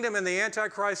Antichrist kingdom, and the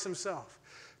Antichrist himself,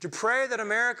 to pray that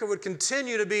America would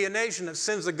continue to be a nation that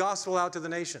sends the gospel out to the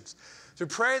nations, to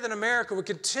pray that America would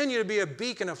continue to be a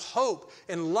beacon of hope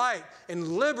and light and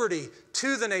liberty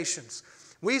to the nations.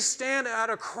 We stand at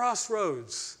a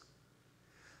crossroads,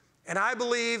 and I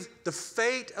believe the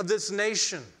fate of this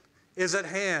nation is at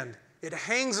hand. It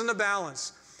hangs in the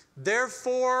balance.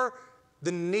 Therefore,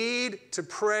 the need to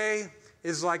pray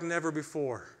is like never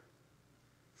before.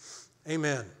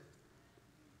 Amen.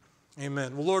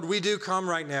 Amen. Well, Lord, we do come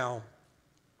right now,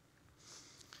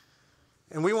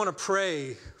 and we want to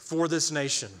pray for this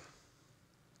nation.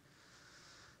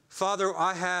 Father,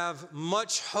 I have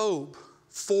much hope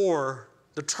for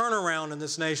the turnaround in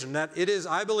this nation. That it is,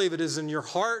 I believe it is in your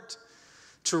heart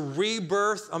to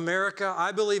rebirth America.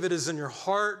 I believe it is in your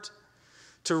heart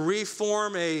to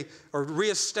reform or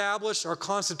reestablish our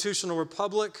constitutional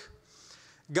republic.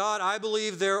 God, I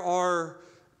believe there are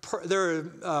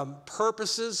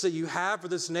purposes that you have for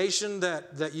this nation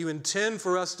that you intend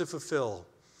for us to fulfill.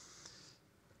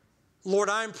 Lord,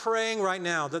 I'm praying right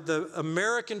now that the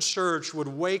American church would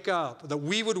wake up, that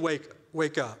we would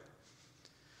wake up.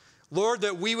 Lord,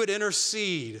 that we would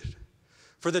intercede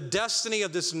for the destiny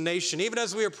of this nation, even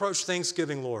as we approach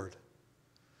Thanksgiving, Lord.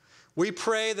 We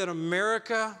pray that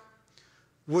America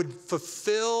would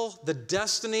fulfill the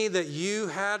destiny that you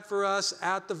had for us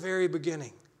at the very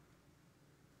beginning.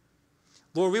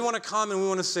 Lord, we want to come and we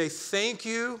want to say thank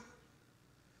you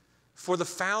for the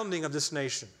founding of this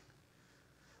nation.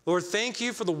 Lord, thank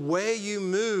you for the way you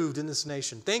moved in this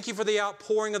nation. Thank you for the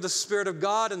outpouring of the Spirit of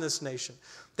God in this nation.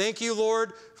 Thank you,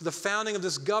 Lord, for the founding of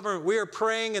this government. We are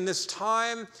praying in this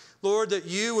time, Lord, that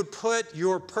you would put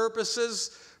your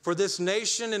purposes for this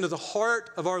nation into the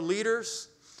heart of our leaders,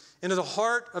 into the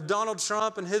heart of Donald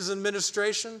Trump and his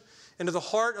administration, into the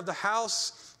heart of the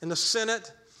House and the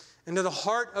Senate, into the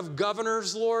heart of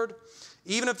governors, Lord.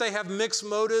 Even if they have mixed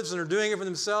motives and are doing it for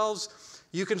themselves,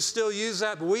 you can still use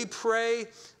that. But we pray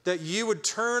that you would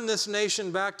turn this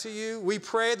nation back to you. We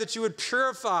pray that you would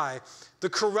purify the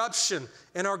corruption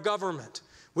in our government.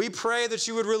 We pray that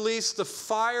you would release the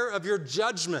fire of your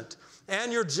judgment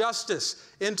and your justice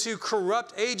into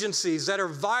corrupt agencies that are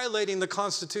violating the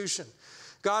Constitution.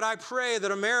 God, I pray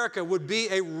that America would be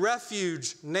a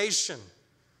refuge nation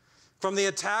from the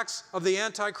attacks of the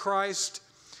Antichrist.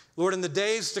 Lord, in the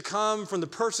days to come, from the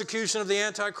persecution of the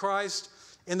Antichrist,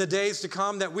 in the days to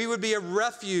come, that we would be a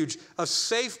refuge of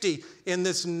safety in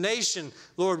this nation.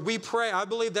 Lord, we pray, I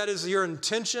believe that is your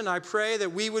intention. I pray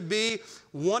that we would be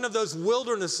one of those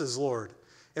wildernesses, Lord,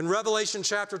 in Revelation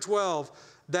chapter 12,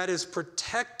 that is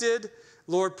protected,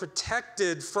 Lord,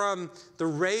 protected from the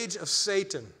rage of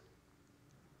Satan.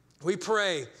 We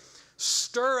pray,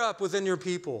 stir up within your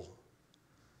people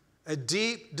a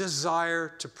deep desire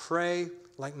to pray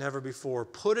like never before.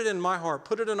 Put it in my heart,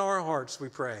 put it in our hearts, we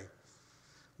pray.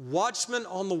 Watchmen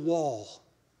on the wall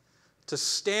to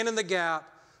stand in the gap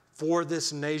for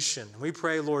this nation. We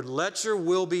pray, Lord, let your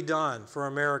will be done for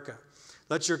America.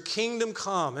 Let your kingdom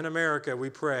come in America,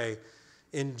 we pray,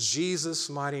 in Jesus'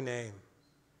 mighty name.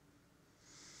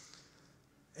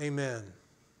 Amen.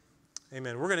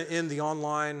 Amen. We're going to end the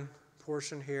online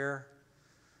portion here.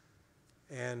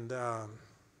 And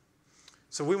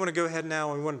so we want to go ahead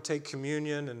now and we want to take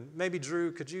communion. And maybe,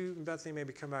 Drew, could you and Bethany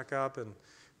maybe come back up and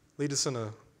lead us in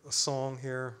a song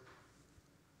here?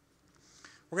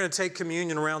 We're going to take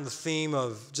communion around the theme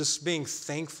of just being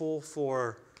thankful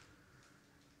for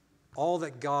all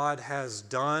that God has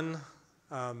done.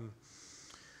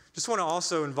 Just want to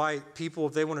also invite people,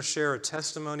 if they want to share a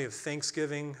testimony of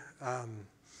thanksgiving,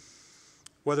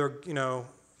 whether,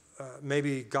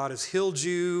 maybe God has healed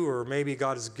you, or maybe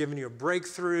God has given you a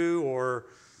breakthrough, or,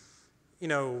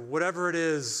 whatever it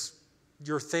is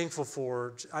you're thankful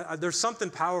for. There's something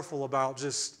powerful about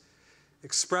just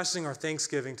expressing our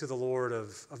thanksgiving to the Lord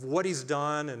of what He's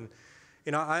done.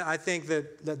 And, I think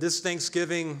that this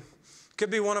Thanksgiving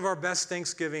could be one of our best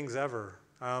Thanksgivings ever.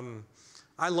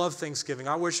 I love Thanksgiving.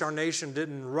 I wish our nation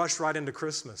didn't rush right into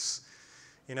Christmas.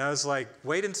 It's like,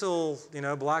 wait until,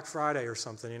 Black Friday or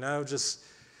something, just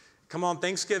come on.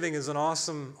 Thanksgiving is an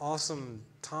awesome, awesome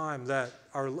time that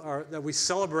that we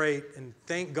celebrate and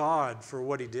thank God for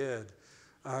what He did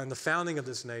in the founding of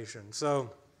this nation.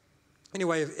 So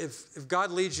anyway, if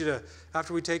God leads you to,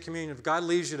 after we take communion, if God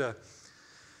leads you to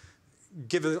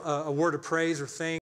give a word of praise or thanks,